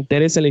historia. No, me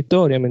interesa la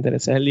historia, me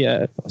interesa el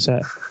día, o sea,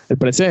 el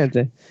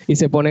presente. Y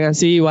se ponen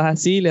así, vas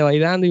así, le vas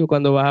dando y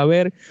cuando vas a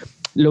ver,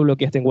 lo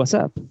bloqueaste en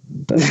WhatsApp.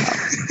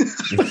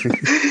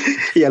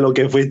 Y a lo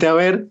que fuiste a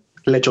ver,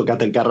 le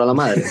chocaste el carro a la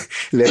madre.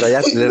 le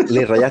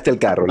rayaste el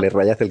carro.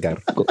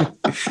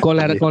 Con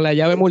la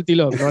llave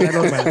multilock, no la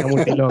normal, la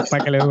multilock,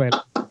 para que le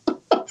duela.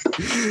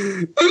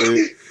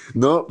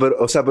 No,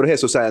 pero es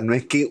eso, o sea, no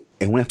es que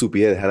es una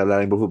estupidez dejar de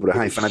hablar en fútbol,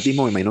 pero hay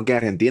fanatismo, me imagino que en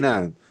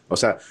Argentina, o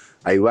sea,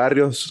 hay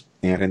barrios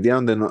en Argentina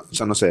donde no, o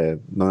sea, no sé,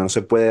 donde no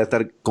se puede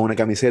estar con una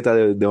camiseta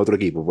de otro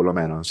equipo, por lo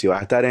menos. Si vas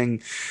a estar en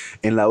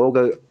la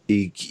Boca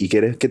y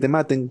quieres que te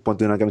maten,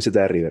 ponte una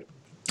camiseta de River.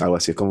 Algo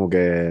así, es como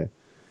que...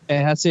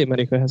 Es así,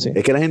 marico, es así.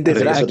 Es que la gente...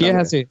 Aquí es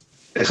así.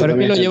 Pero es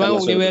que lo llevan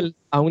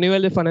a un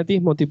nivel de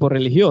fanatismo tipo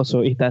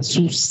religioso y está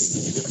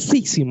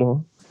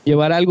sucísimo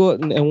llevar algo,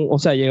 o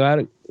sea,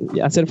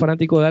 a ser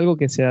fanático de algo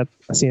que sea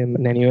así a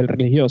nivel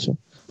religioso.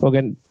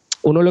 Porque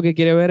uno lo que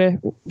quiere ver es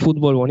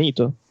fútbol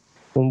bonito,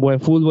 un buen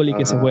fútbol y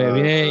que se juegue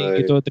bien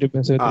y todo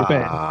se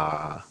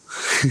tripea.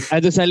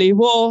 Entonces salís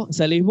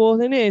vos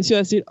de necio a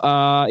decir,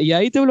 y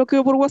ahí te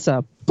bloqueo por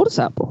WhatsApp, por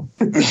sapo.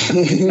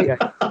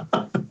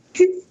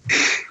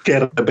 Que de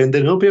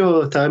repente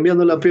Piojo estaba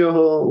enviándole a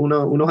Piojo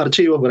unos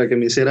archivos para que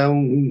me hiciera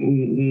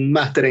un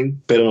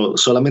mastering, pero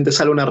solamente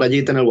sale una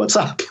rayita en el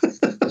WhatsApp.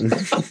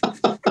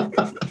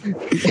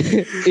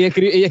 y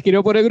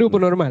escribió por el grupo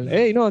normal.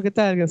 Ey, no, ¿qué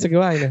tal? No sé qué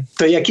vaina.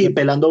 Estoy aquí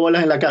pelando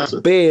bolas en la casa.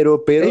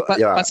 Pero hay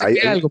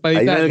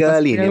una delgada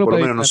línea, por lo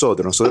menos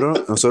nosotros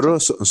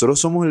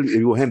somos el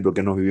vivo ejemplo,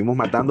 que nos vivimos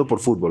matando por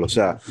fútbol, o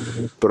sea,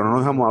 pero no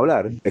nos dejamos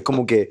hablar. Es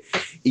como que,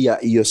 y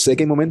yo sé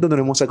que hay momentos donde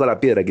nos hemos sacado la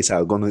piedra,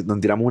 quizás, cuando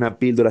tiramos una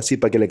píldora así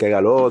para que le caiga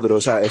al otro,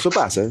 o sea, eso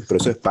pasa, pero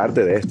eso es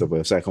parte de esto,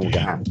 pues, o sea, es como que,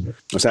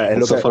 o sea, es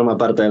eso forma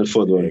parte del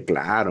fútbol.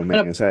 Claro,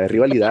 o sea, es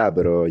rivalidad,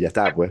 pero ya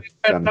está, pues.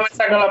 Pero no me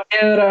saca la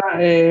piedra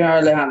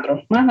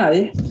Alejandro, más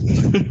nadie.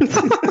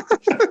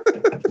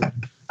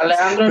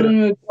 Alejandro es el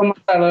único que va a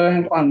matar de vez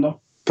en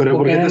cuando. ¿Pero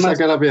por qué te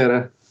saca la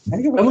piedra?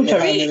 Es un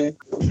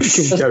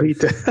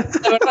chavita.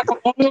 De verdad,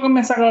 como único que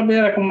me saca la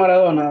piedra con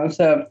Maradona, o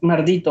sea,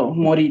 maldito,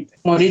 morite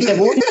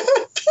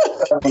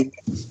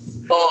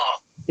todo,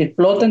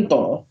 exploten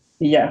todo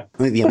y ya.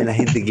 Dígame la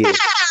gente que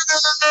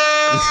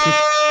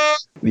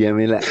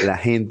la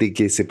gente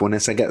que se pone a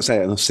sacar, o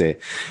sea, no sé,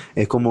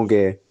 es como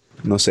que,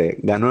 no sé,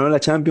 ganó la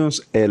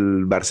Champions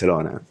el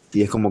Barcelona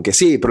y es como que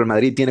sí, pero el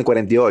Madrid tiene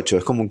 48,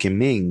 es como que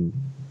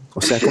o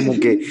sea, es como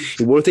que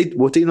y vos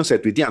estáis, no sé,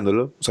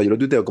 tuiteándolo, o sea, yo lo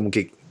tuiteo como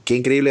que qué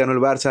increíble ganó el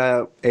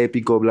Barça,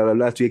 épico, bla bla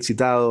bla, estoy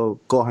excitado,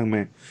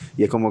 cójanme,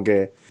 y es como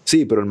que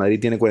sí, pero el Madrid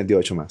tiene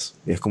 48 más,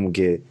 y es como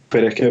que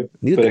pero es que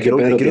quiero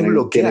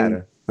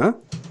bloquear.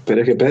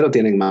 Pero es que Pedro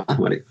tienen más,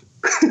 marico.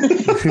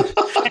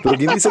 Pero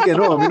 ¿quién dice que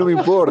no? A mí no me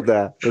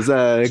importa. O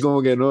sea, es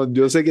como que no,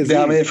 yo sé que sí.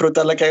 Déjame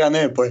disfrutar la que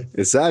gané, pues.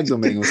 Exacto,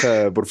 men, o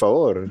sea, por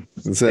favor.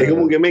 O sea, es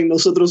como que, men,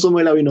 nosotros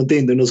somos el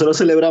Avinotinto y nosotros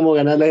celebramos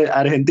ganarle a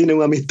Argentina en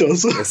un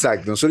amistoso.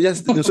 Exacto,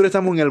 nosotros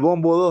estamos en el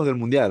bombo 2 del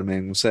mundial,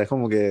 men. O sea, es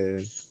como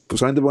que pues,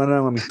 solamente por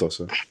ganar un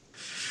amistoso.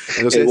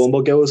 Entonces, el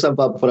bombo que usan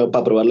para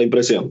probar la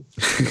impresión.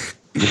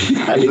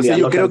 Entonces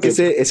yo creo que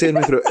ese es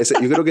nuestro,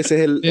 yo creo que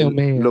ese es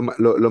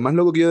lo más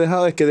loco que yo he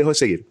dejado es que dejo de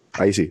seguir.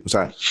 Ahí sí, o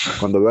sea,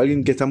 cuando veo a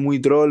alguien que está muy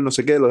troll, no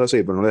sé qué, lo dejo de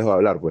seguir, pero no le dejo de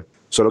hablar, pues.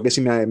 Solo que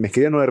si me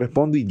escribe no le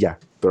respondo y ya,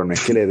 pero no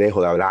es que le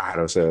dejo de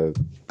hablar, o sea,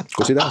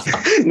 cositas así.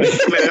 No es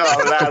que le dejo de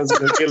hablar,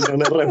 sino que no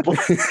le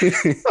respondo.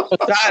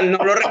 O sea, no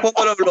lo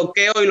respondo, lo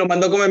bloqueo y lo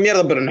mando a comer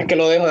mierda, pero no es que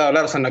lo dejo de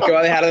hablar, o sea, no es que va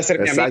a dejar de ser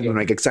mi amigo. Exacto, no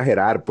hay que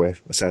exagerar,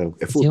 pues, o sea,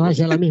 es fútbol. Se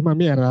vaya a la misma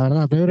mierda,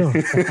 ¿verdad, Pedro?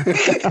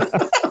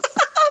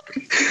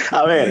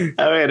 A ver,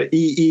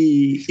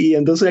 y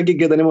entonces aquí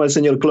que tenemos al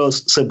señor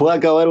Kloss, ¿se puede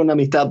acabar una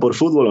amistad por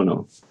fútbol o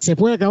no? Se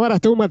puede acabar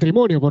hasta un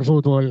matrimonio por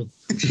fútbol.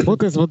 ¿Vos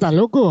estás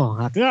loco?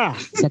 Acá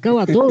se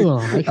acaba todo.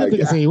 Hay gente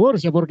que se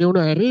divorcia porque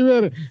uno es de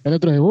River, el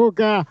otro es de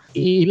Boca,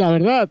 y la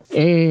verdad,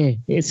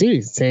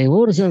 sí, se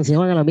divorcian, se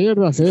van a la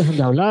mierda, se dejan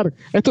de hablar.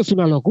 Esto es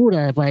una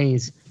locura de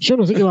país. Yo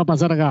no sé qué va a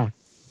pasar acá.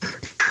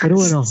 Pero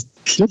bueno,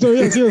 yo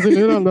todavía sigo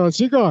celebrando.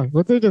 Chicos,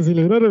 ¿ustedes que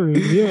celebraron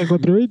el día del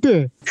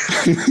 420?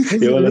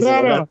 Y vos lo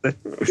Celebraron. celebraste.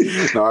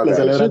 No, Lo claro.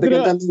 celebraste Yo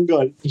creo- cantando un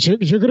gol.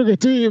 Yo creo que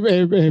estoy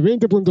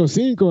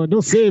 20.5,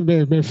 no sé,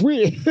 me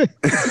fui.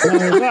 La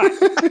verdad.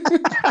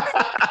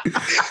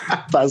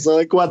 Pasó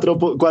de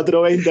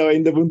 4.20 a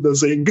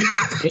 20.5.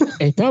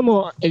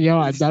 Estamos, ya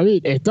va,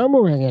 David,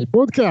 ¿estamos en el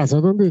podcast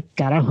o dónde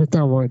carajo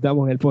estamos?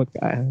 Estamos en el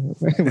podcast.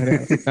 Bueno,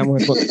 estamos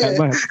en el podcast.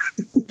 Bueno,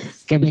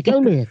 que me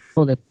calme.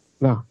 Joder,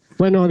 no.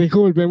 Bueno,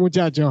 disculpen,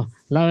 muchachos.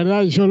 La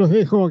verdad, yo los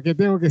dejo que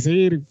tengo que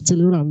seguir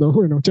celebrando.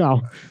 Bueno,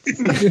 chao.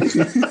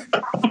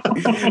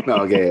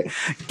 No,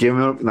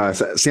 no, o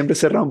sea, siempre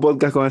cerrar un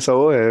podcast con esa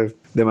voz es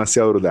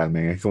demasiado brutal,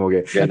 men. Es como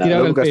que Te tiraban loco,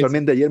 al piso.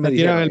 casualmente ayer me Te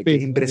tiraban dijeron al que es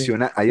piso.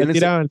 impresionante. Te Ayer le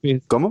tiraban al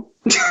piso. ¿Cómo?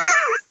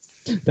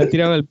 Te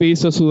tiraban al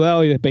piso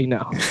sudado y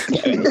despeinado.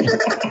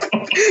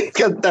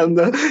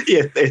 Cantando y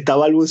está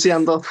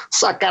balbuceando.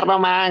 Saca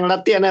Román,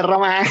 la tiene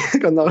Román.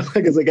 Cuando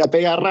que se queda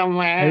pegado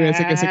Román. Hay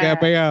veces que se queda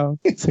pegado.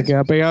 Se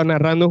queda pegado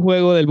narrando un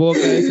juego del Boca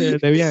ese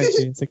de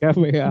Bianchi. Se queda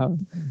pegado.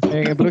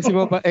 En el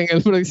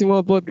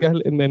próximo podcast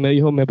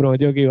me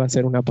prometió que iba a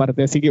hacer una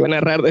parte así que iba a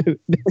narrar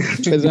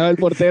empezaba el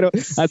portero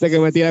hasta que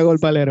metiera gol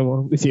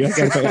Palermo. Y se iba a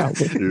quedar pegado.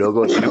 Pues.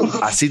 Loco,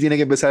 así tiene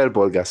que empezar el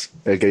podcast,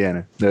 el que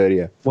viene.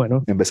 Debería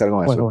Bueno, empezar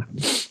con eso. bueno.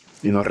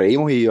 Y nos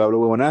reímos y hablo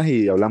huevonadas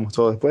y hablamos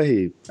todo después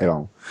y ahí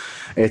vamos.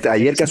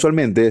 Ayer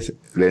casualmente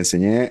le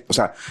enseñé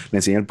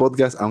el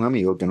podcast a un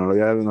amigo que no lo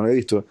había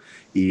visto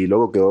y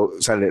luego quedó,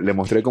 o sea, le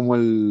mostré como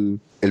el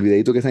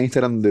videito que está en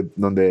Instagram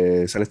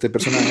donde sale este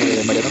personaje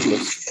de Mariano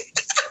Cruz.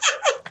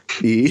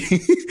 Y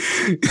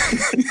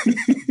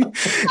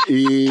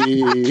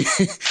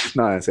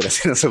no, en serio,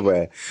 así no se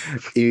puede.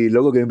 Y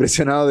luego quedé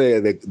impresionado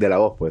de la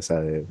voz, pues, o sea,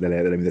 de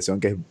la imitación,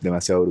 que es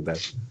demasiado brutal.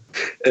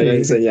 El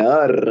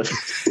enseñador.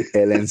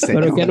 El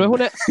enseñador. Pero que no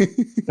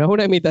es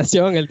una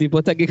imitación, el tipo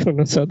está aquí con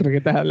nosotros, ¿qué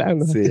estás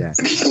hablando? Sí, ya.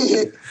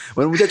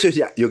 Bueno, muchachos,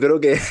 ya, yo creo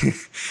que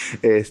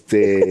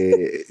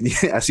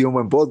ha sido un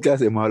buen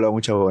podcast, hemos hablado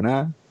muchas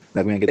bonadas.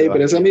 Pero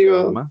ese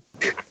amigo,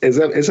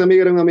 ese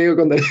amigo era un amigo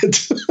con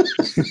derecho.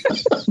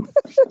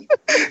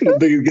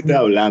 ¿De qué estás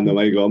hablando,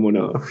 Mike?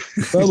 Vámonos.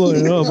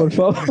 Vamos, no, por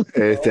favor.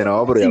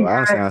 No, pero ya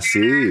va, sean así.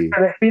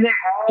 Se despide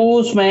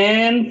Gus,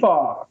 man.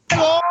 Fuck.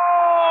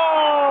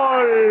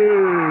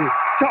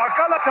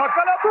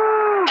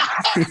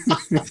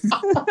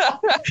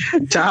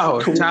 Chao.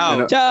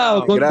 Bueno,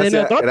 Chao,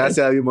 gracias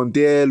a David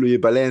Montiel, Luis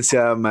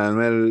Palencia,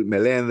 Manuel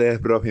Meléndez,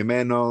 Bros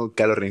Jimeno,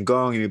 Carlos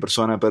Rincón y mi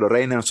persona Pedro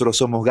Reina. Nosotros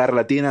somos Garra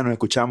Latina, nos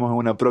escuchamos en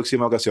una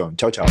próxima ocasión.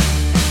 Chao, chao.